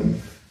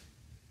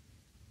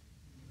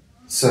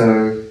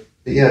 So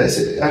yeah,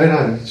 I don't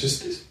know. It's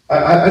just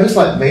I just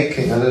like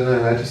making. I don't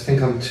know. I just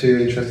think I'm too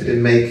interested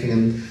in making,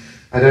 and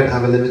I don't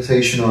have a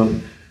limitation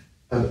on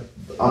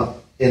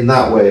in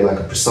that way, like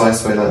a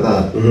precise way like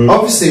that. Mm-hmm.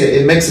 Obviously,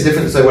 it makes a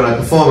difference though when I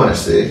perform.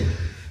 Actually,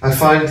 I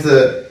find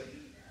that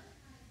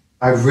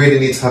I really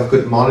need to have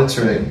good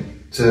monitoring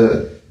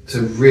to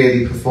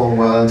really perform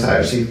well and to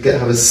actually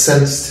have a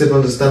sensitive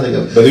understanding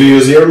of. But do you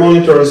use ear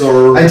monitors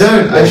or? I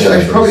don't.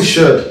 I probably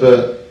should,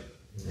 but.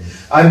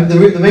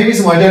 The main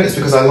reason why I don't is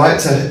because I like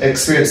to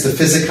experience the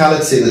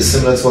physicality that's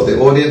similar to what the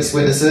audience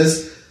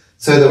witnesses,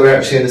 so that we're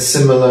actually in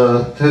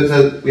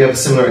we have a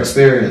similar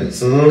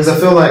experience. Mm-hmm. Because I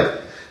feel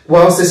like,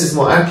 whilst this is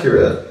more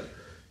accurate,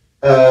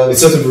 it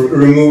sort of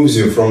removes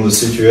you from the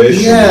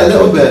situation. Yeah, a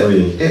little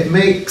bit. It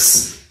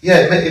makes,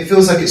 it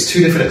feels like it's two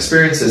different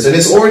experiences, and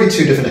it's already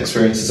two different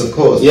experiences, of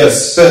course.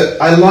 Yes.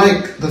 But I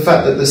like the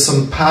fact that there's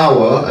some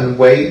power and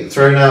weight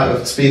thrown out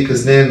of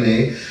speakers near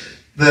me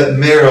that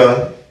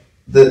mirror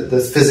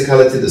the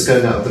physicality that's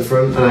going out of the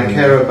front, and I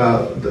care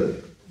about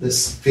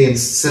this being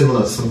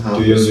similar somehow.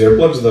 Do you use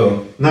earplugs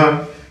though?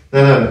 No.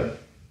 No.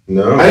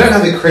 I don't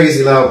have it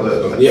crazy loud,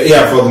 but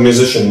yeah, for the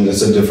musician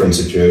it's a different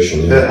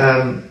situation.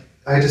 Yeah.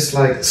 But I just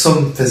like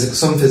some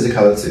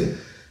physicality.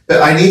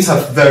 But I need to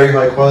have very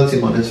high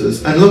quality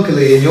monitors, and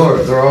luckily in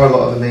Europe there are a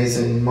lot of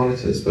amazing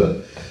monitors.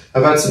 But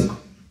I've had some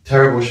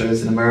terrible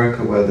shows in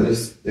America where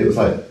it was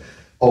like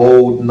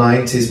old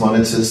 90s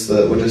monitors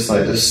that were just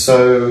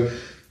so.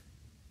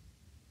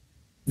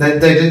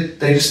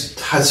 They just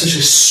had such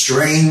a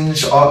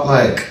strange art,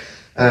 like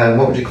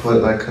what would you call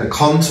it, like a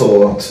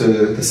contour to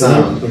the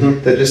sound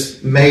that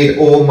just made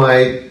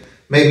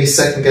me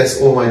second guess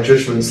all my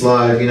judgments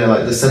live. You know,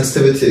 like the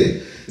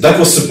sensitivity. That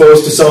was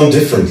supposed to sound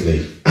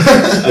differently.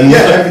 And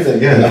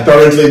everything. Yeah, and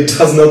apparently it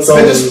does not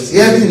sound.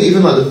 Everything,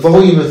 even like the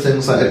volume of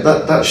things, like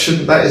that.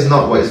 That is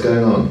not what is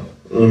going on.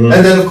 Mm-hmm.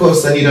 And then of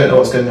course, you don't know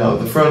what's going out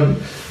of the front.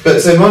 But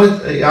so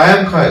I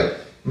am quite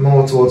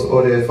more towards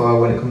audiophile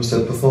when it comes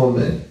to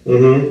performing,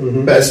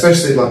 but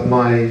especially like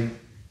my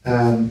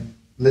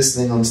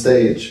listening on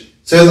stage,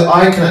 so that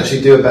I can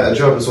actually do a better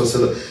job as well,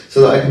 so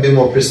that I can be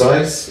more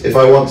precise if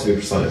I want to be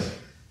precise.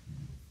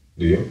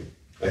 Do you?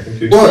 I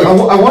think you.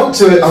 Well, I want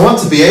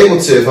to be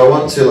able to, if I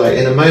want to, like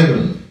in a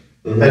moment,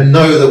 and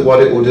know that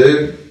what it will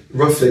do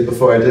roughly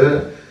before I do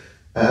it.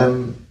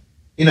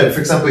 You know, for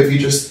example, if you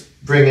just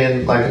bring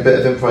in like a bit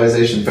of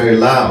improvisation very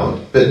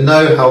loud, but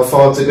know how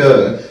far to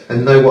go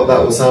and know what that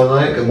will sound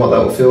like and what that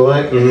will feel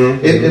like.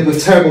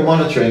 With terrible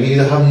monitoring, you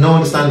have no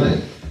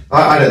understanding.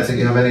 I don't think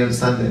you have any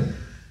understanding,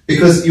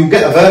 because you'll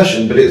get a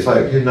version, but it's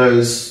like, who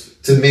knows,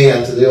 to me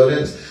and to the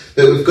audience.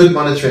 But with good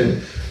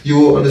monitoring, you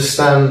will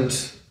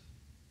understand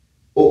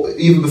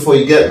even before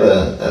you get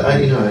there.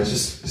 And you know, it's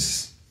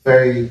just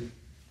very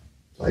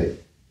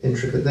like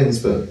intricate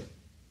things, but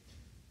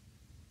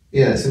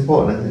yeah, it's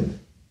important, I think.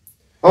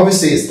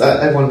 Obviously, it's that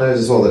everyone knows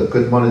as well that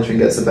good monitoring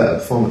gets a better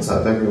performance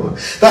out of everyone.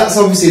 That's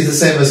obviously the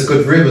same as a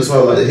good room as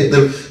well. Like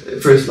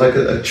for like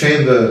a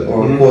chamber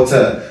or a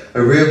quartet,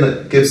 a room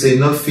that gives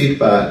enough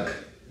feedback,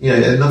 you know,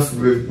 enough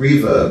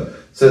reverb,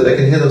 so that they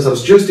can hear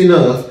themselves just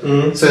enough,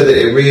 so that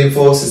it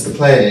reinforces the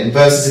playing.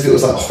 Versus if it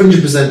was like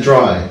 100%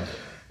 dry,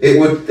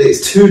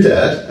 it's too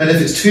dead, and if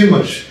it's too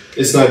much,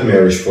 it's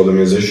nightmarish for the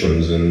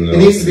musicians. And it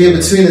needs to be in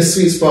between a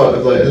sweet spot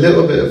of like a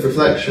little bit of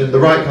reflection, the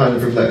right kind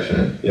of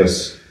reflection.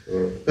 Yes.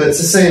 But it's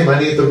the same. I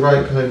need the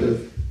right kind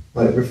of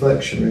like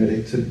reflection,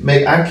 really, to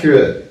make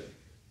accurate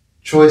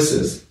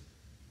choices.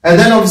 And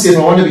then, obviously, if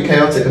I want to be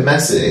chaotic and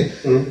messy,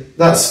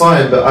 that's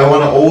fine. But I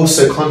want to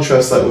also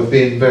contrast that with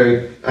being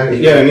very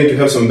accurate. Yeah, you need to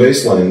have some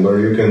baseline where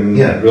you can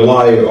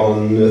rely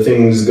on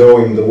things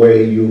going the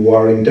way you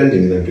are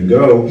intending them to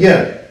go.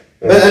 Yeah,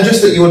 and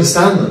just that you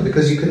understand them,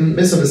 because you can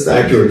misunderstand.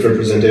 Accurate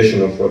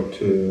representation of what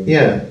to.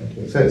 Yeah.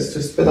 So it's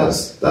just, but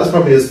that's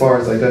probably as far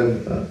as I go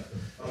with that.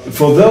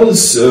 For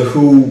those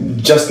who,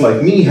 just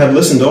like me, have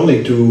listened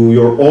only to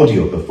your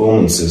audio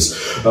performances,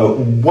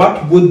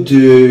 what would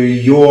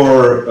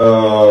your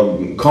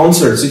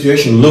concert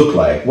situation look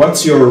like?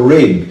 What's your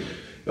rig?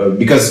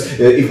 Because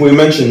if we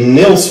mention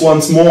Nils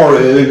once more,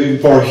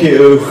 for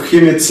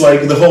him it's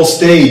like the whole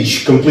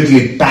stage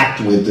completely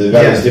packed with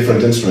various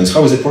different instruments.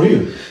 How is it for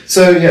you?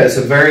 So yeah, it's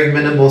a very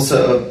minimal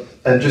setup,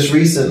 and just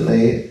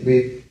recently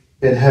we've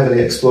been heavily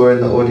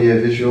exploring the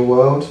audio-visual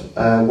world,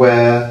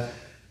 where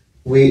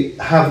we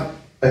have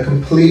a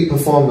complete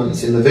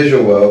performance in the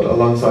visual world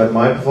alongside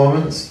my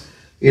performance.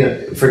 You know,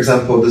 for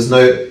example, there's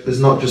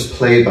not just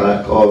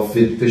playback of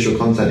visual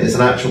content; it's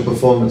an actual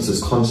performance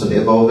that's constantly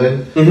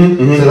evolving.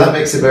 So that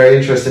makes it very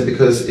interesting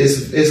because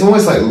it's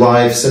almost like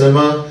live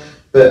cinema,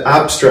 but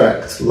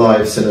abstract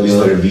live cinema. Is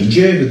there a VJ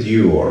with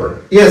you,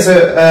 or? Yeah,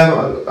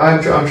 so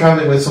I'm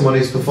traveling with someone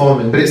who's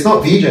performing, but it's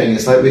not VJing.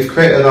 It's like we've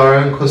created our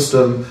own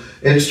custom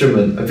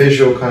instrument, a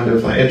visual kind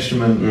of like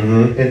instrument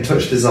in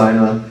Touch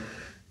Designer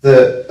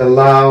that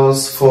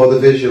allows for the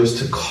visuals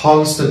to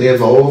constantly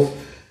evolve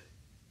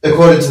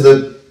according to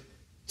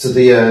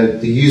the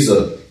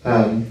user.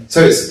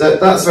 So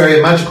that's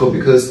very magical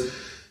because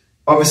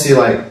obviously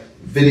like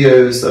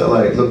videos that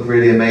like look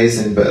really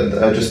amazing but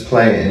are just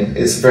playing,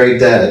 it's very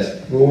dead.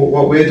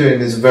 What we're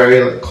doing is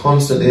very like,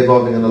 constantly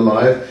evolving and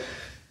alive,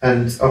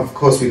 and of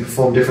course we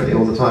perform differently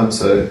all the time,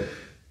 so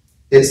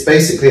it's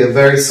basically a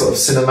very sort of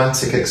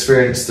cinematic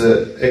experience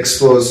that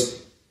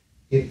explores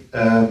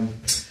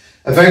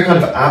a very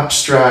kind of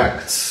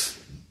abstract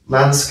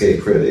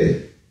landscape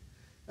really.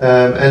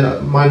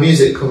 And my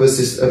music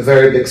covers a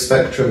very big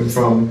spectrum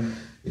from,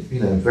 you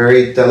know,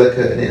 very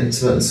delicate and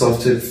intimate and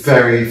soft to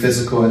very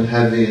physical and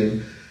heavy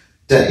and,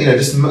 you know,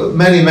 just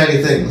many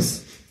things.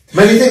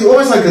 Many things,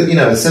 almost like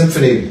a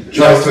symphony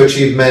tries to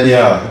achieve many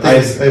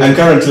things. I'm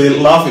currently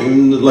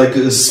laughing, like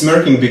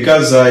smirking,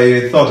 because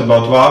I thought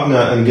about Wagner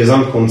and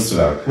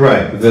Gesamtkunstwerk.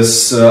 Right.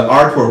 This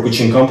artwork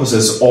which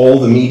encompasses all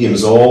the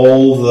mediums,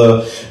 all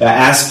the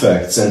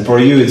aspects, and for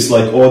you it's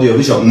like audio,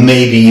 visual,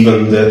 maybe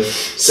even the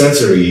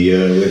sensory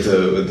with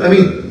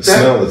the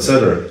smell,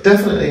 etc.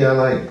 Definitely, I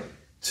like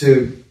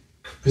to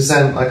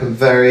present like a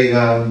very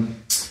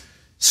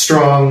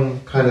strong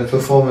kind of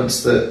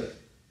performance that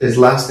is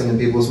lasting in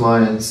people's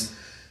minds,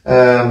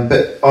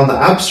 but on the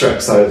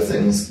abstract side of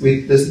things,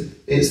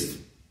 it's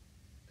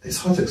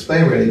hard to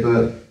explain really,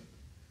 but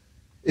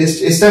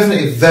it's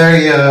definitely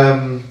very.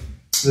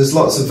 There's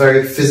lots of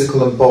very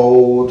physical and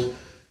bold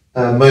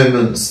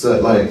moments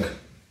that like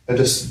are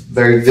just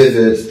very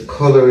vivid. The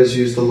color is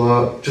used a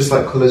lot, just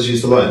like color is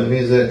used a lot in the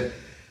music,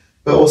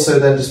 but also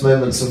then just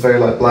moments of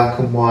very like black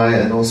and white,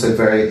 and also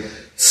very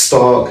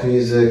stark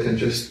music, and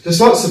just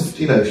lots of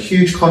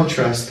huge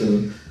contrast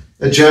and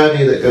a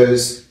journey that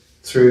goes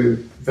through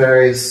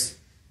various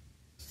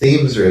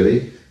themes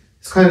really.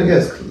 It's kind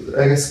of,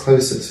 I guess,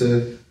 closer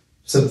to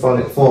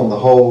symphonic form, the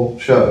whole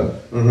show.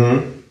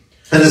 And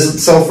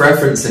there's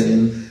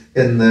self-referencing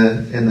in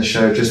the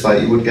show, just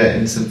like you would get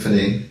in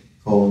symphony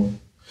form.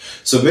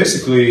 So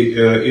basically,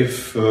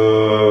 if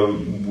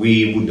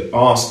we would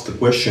ask the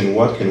question,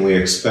 what can we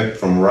expect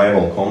from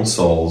rival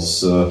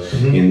consoles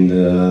in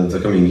the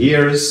coming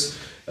years,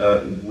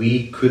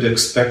 we could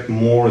expect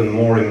more and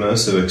more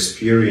immersive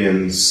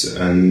experience,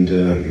 and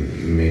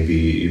maybe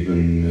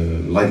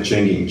even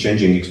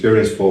life-changing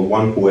experience for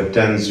one who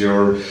attends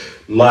your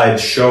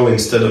live show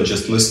instead of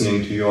just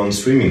listening to you on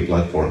streaming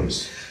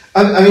platforms.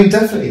 I mean,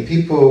 definitely,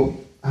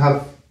 people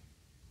have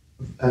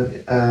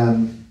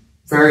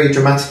very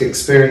dramatic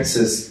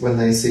experiences when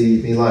they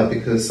see me live,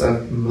 because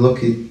I'm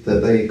lucky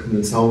that they come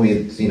and tell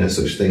me,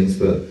 such things.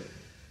 But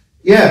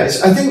yeah,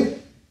 I think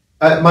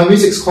my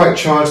music's quite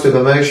charged with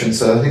emotion,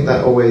 so I think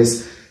that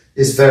always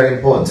is very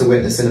important to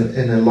witness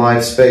in a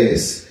live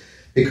space,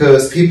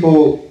 because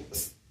people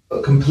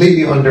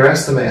completely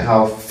underestimate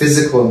how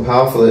physical and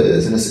powerful it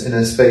is in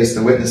a space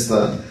to witness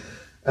that.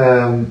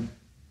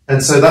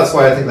 And so that's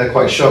why I think they're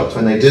quite shocked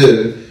when they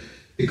do,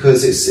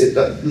 because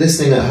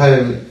listening at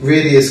home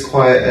really is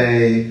quite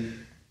a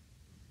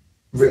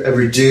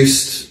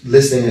reduced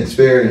listening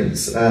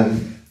experience.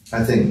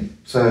 I think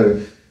so.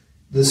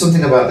 There's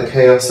something about the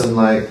chaos, and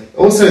like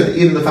also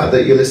even the fact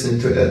that you're listening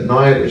to it at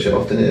night, which it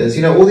often is.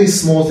 All these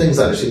small things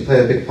actually play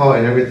a big part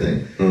in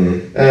everything.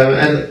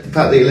 And the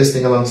fact that you're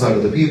listening alongside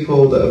other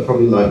people that are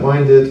probably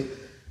like-minded.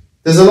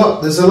 There's a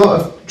lot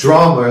of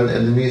drama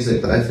in the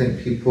music that I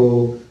think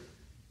people.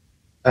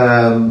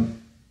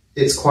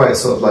 It's quite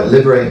sort of like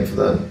liberating for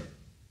them,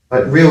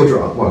 like real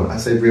drama. Well, I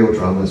say real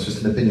drama; it's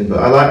just an opinion, but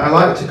I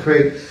like to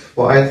create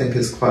what I think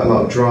is quite a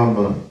lot of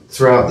drama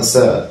throughout the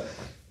set,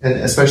 and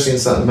especially in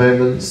certain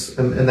moments,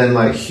 and then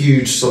like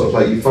huge sort of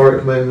like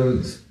euphoric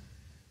moments.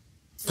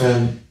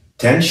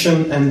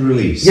 Tension and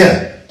release.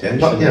 Yeah,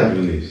 tension and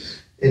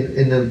release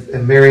in a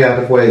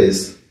myriad of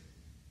ways.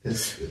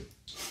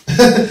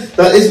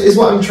 That is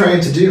what I'm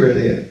trying to do,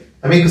 really.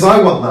 I mean, because I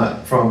want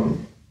that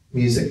from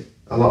music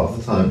a lot of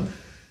the time.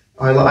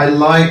 I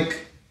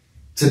like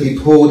to be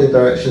pulled in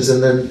directions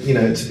and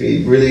then to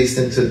be released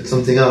into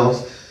something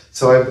else.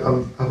 So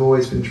I've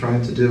always been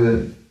trying to do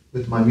it.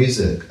 with my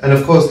music. And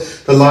of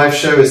course, the live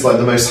show is like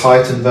the most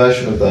heightened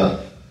version of that.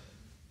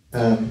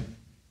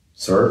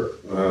 Sir,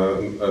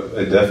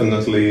 I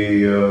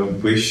definitely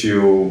wish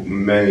you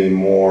many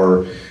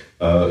more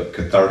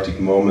cathartic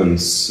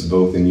moments,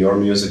 both in your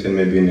music and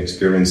maybe in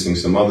experiencing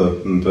some other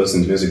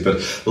person's music.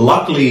 But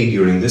luckily,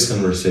 during this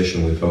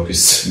conversation, we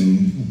focus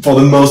for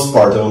the most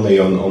part only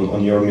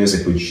on your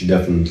music, which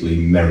definitely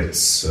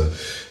merits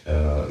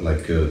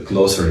like a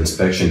closer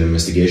inspection,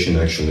 investigation,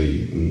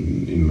 actually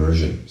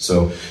immersion.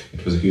 So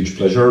it was a huge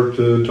pleasure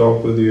to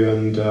talk with you,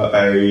 and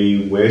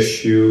I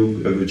wish you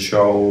a good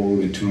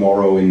show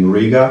tomorrow in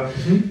Riga.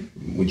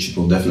 Which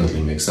will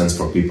definitely make sense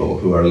for people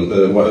who are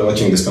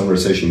watching this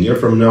conversation a year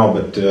from now.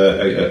 But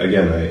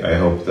again, I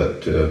hope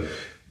that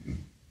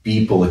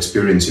people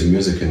experience your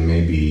music and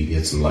maybe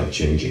get some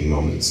life-changing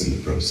moments in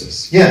the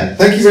process. Yeah,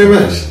 thank you very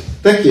much.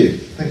 Thank you.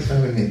 Thanks for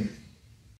having me.